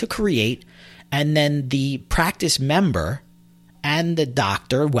looking to create, and then the practice member and the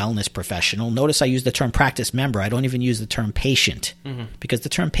doctor, wellness professional. Notice I use the term practice member. I don't even use the term patient because the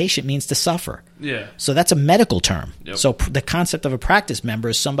term patient means to suffer. Yeah. So that's a medical term. Yep. So the concept of a practice member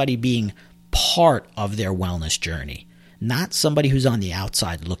is somebody being part of their wellness journey, not somebody who's on the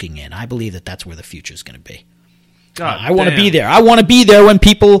outside looking in. I believe that that's where the future is going to be. God, I want to be there. I want to be there when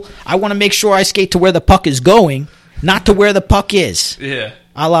people. I want to make sure I skate to where the puck is going, not to where the puck is. Yeah.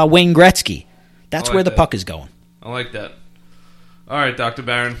 A la Wayne Gretzky. That's where the puck is going. I like that. All right, Dr.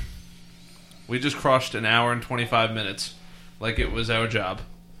 Barron. We just crushed an hour and 25 minutes like it was our job.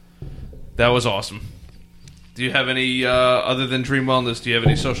 That was awesome. Do you have any, other than Dream Wellness, do you have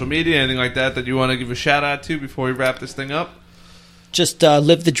any social media, anything like that you want to give a shout out to before we wrap this thing up? Just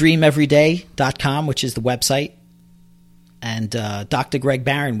livethedreameveryday.com, which is the website. And Dr. Greg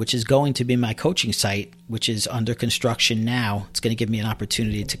Barron, which is going to be my coaching site, which is under construction now. It's going to give me an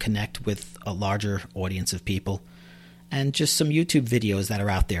opportunity to connect with a larger audience of people. And just some YouTube videos that are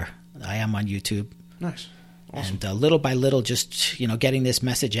out there. I am on YouTube. Nice. Awesome. And little by little, just getting this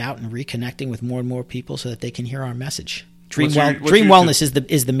message out and reconnecting with more and more people so that they can hear our message. Dream Wellness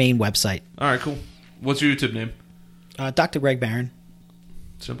is the main website. All right, cool. What's your YouTube name? Dr. Greg Barron.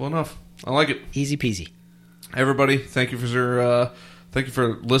 Simple enough. I like it. Easy peasy. Everybody, thank you for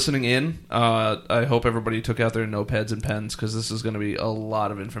listening in. I hope everybody took out their notepads and pens because this is going to be a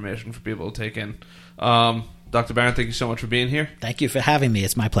lot of information for people to take in. Dr. Barron, thank you so much for being here. Thank you for having me.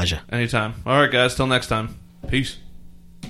 It's my pleasure. Anytime. All right, guys. Till next time. Peace.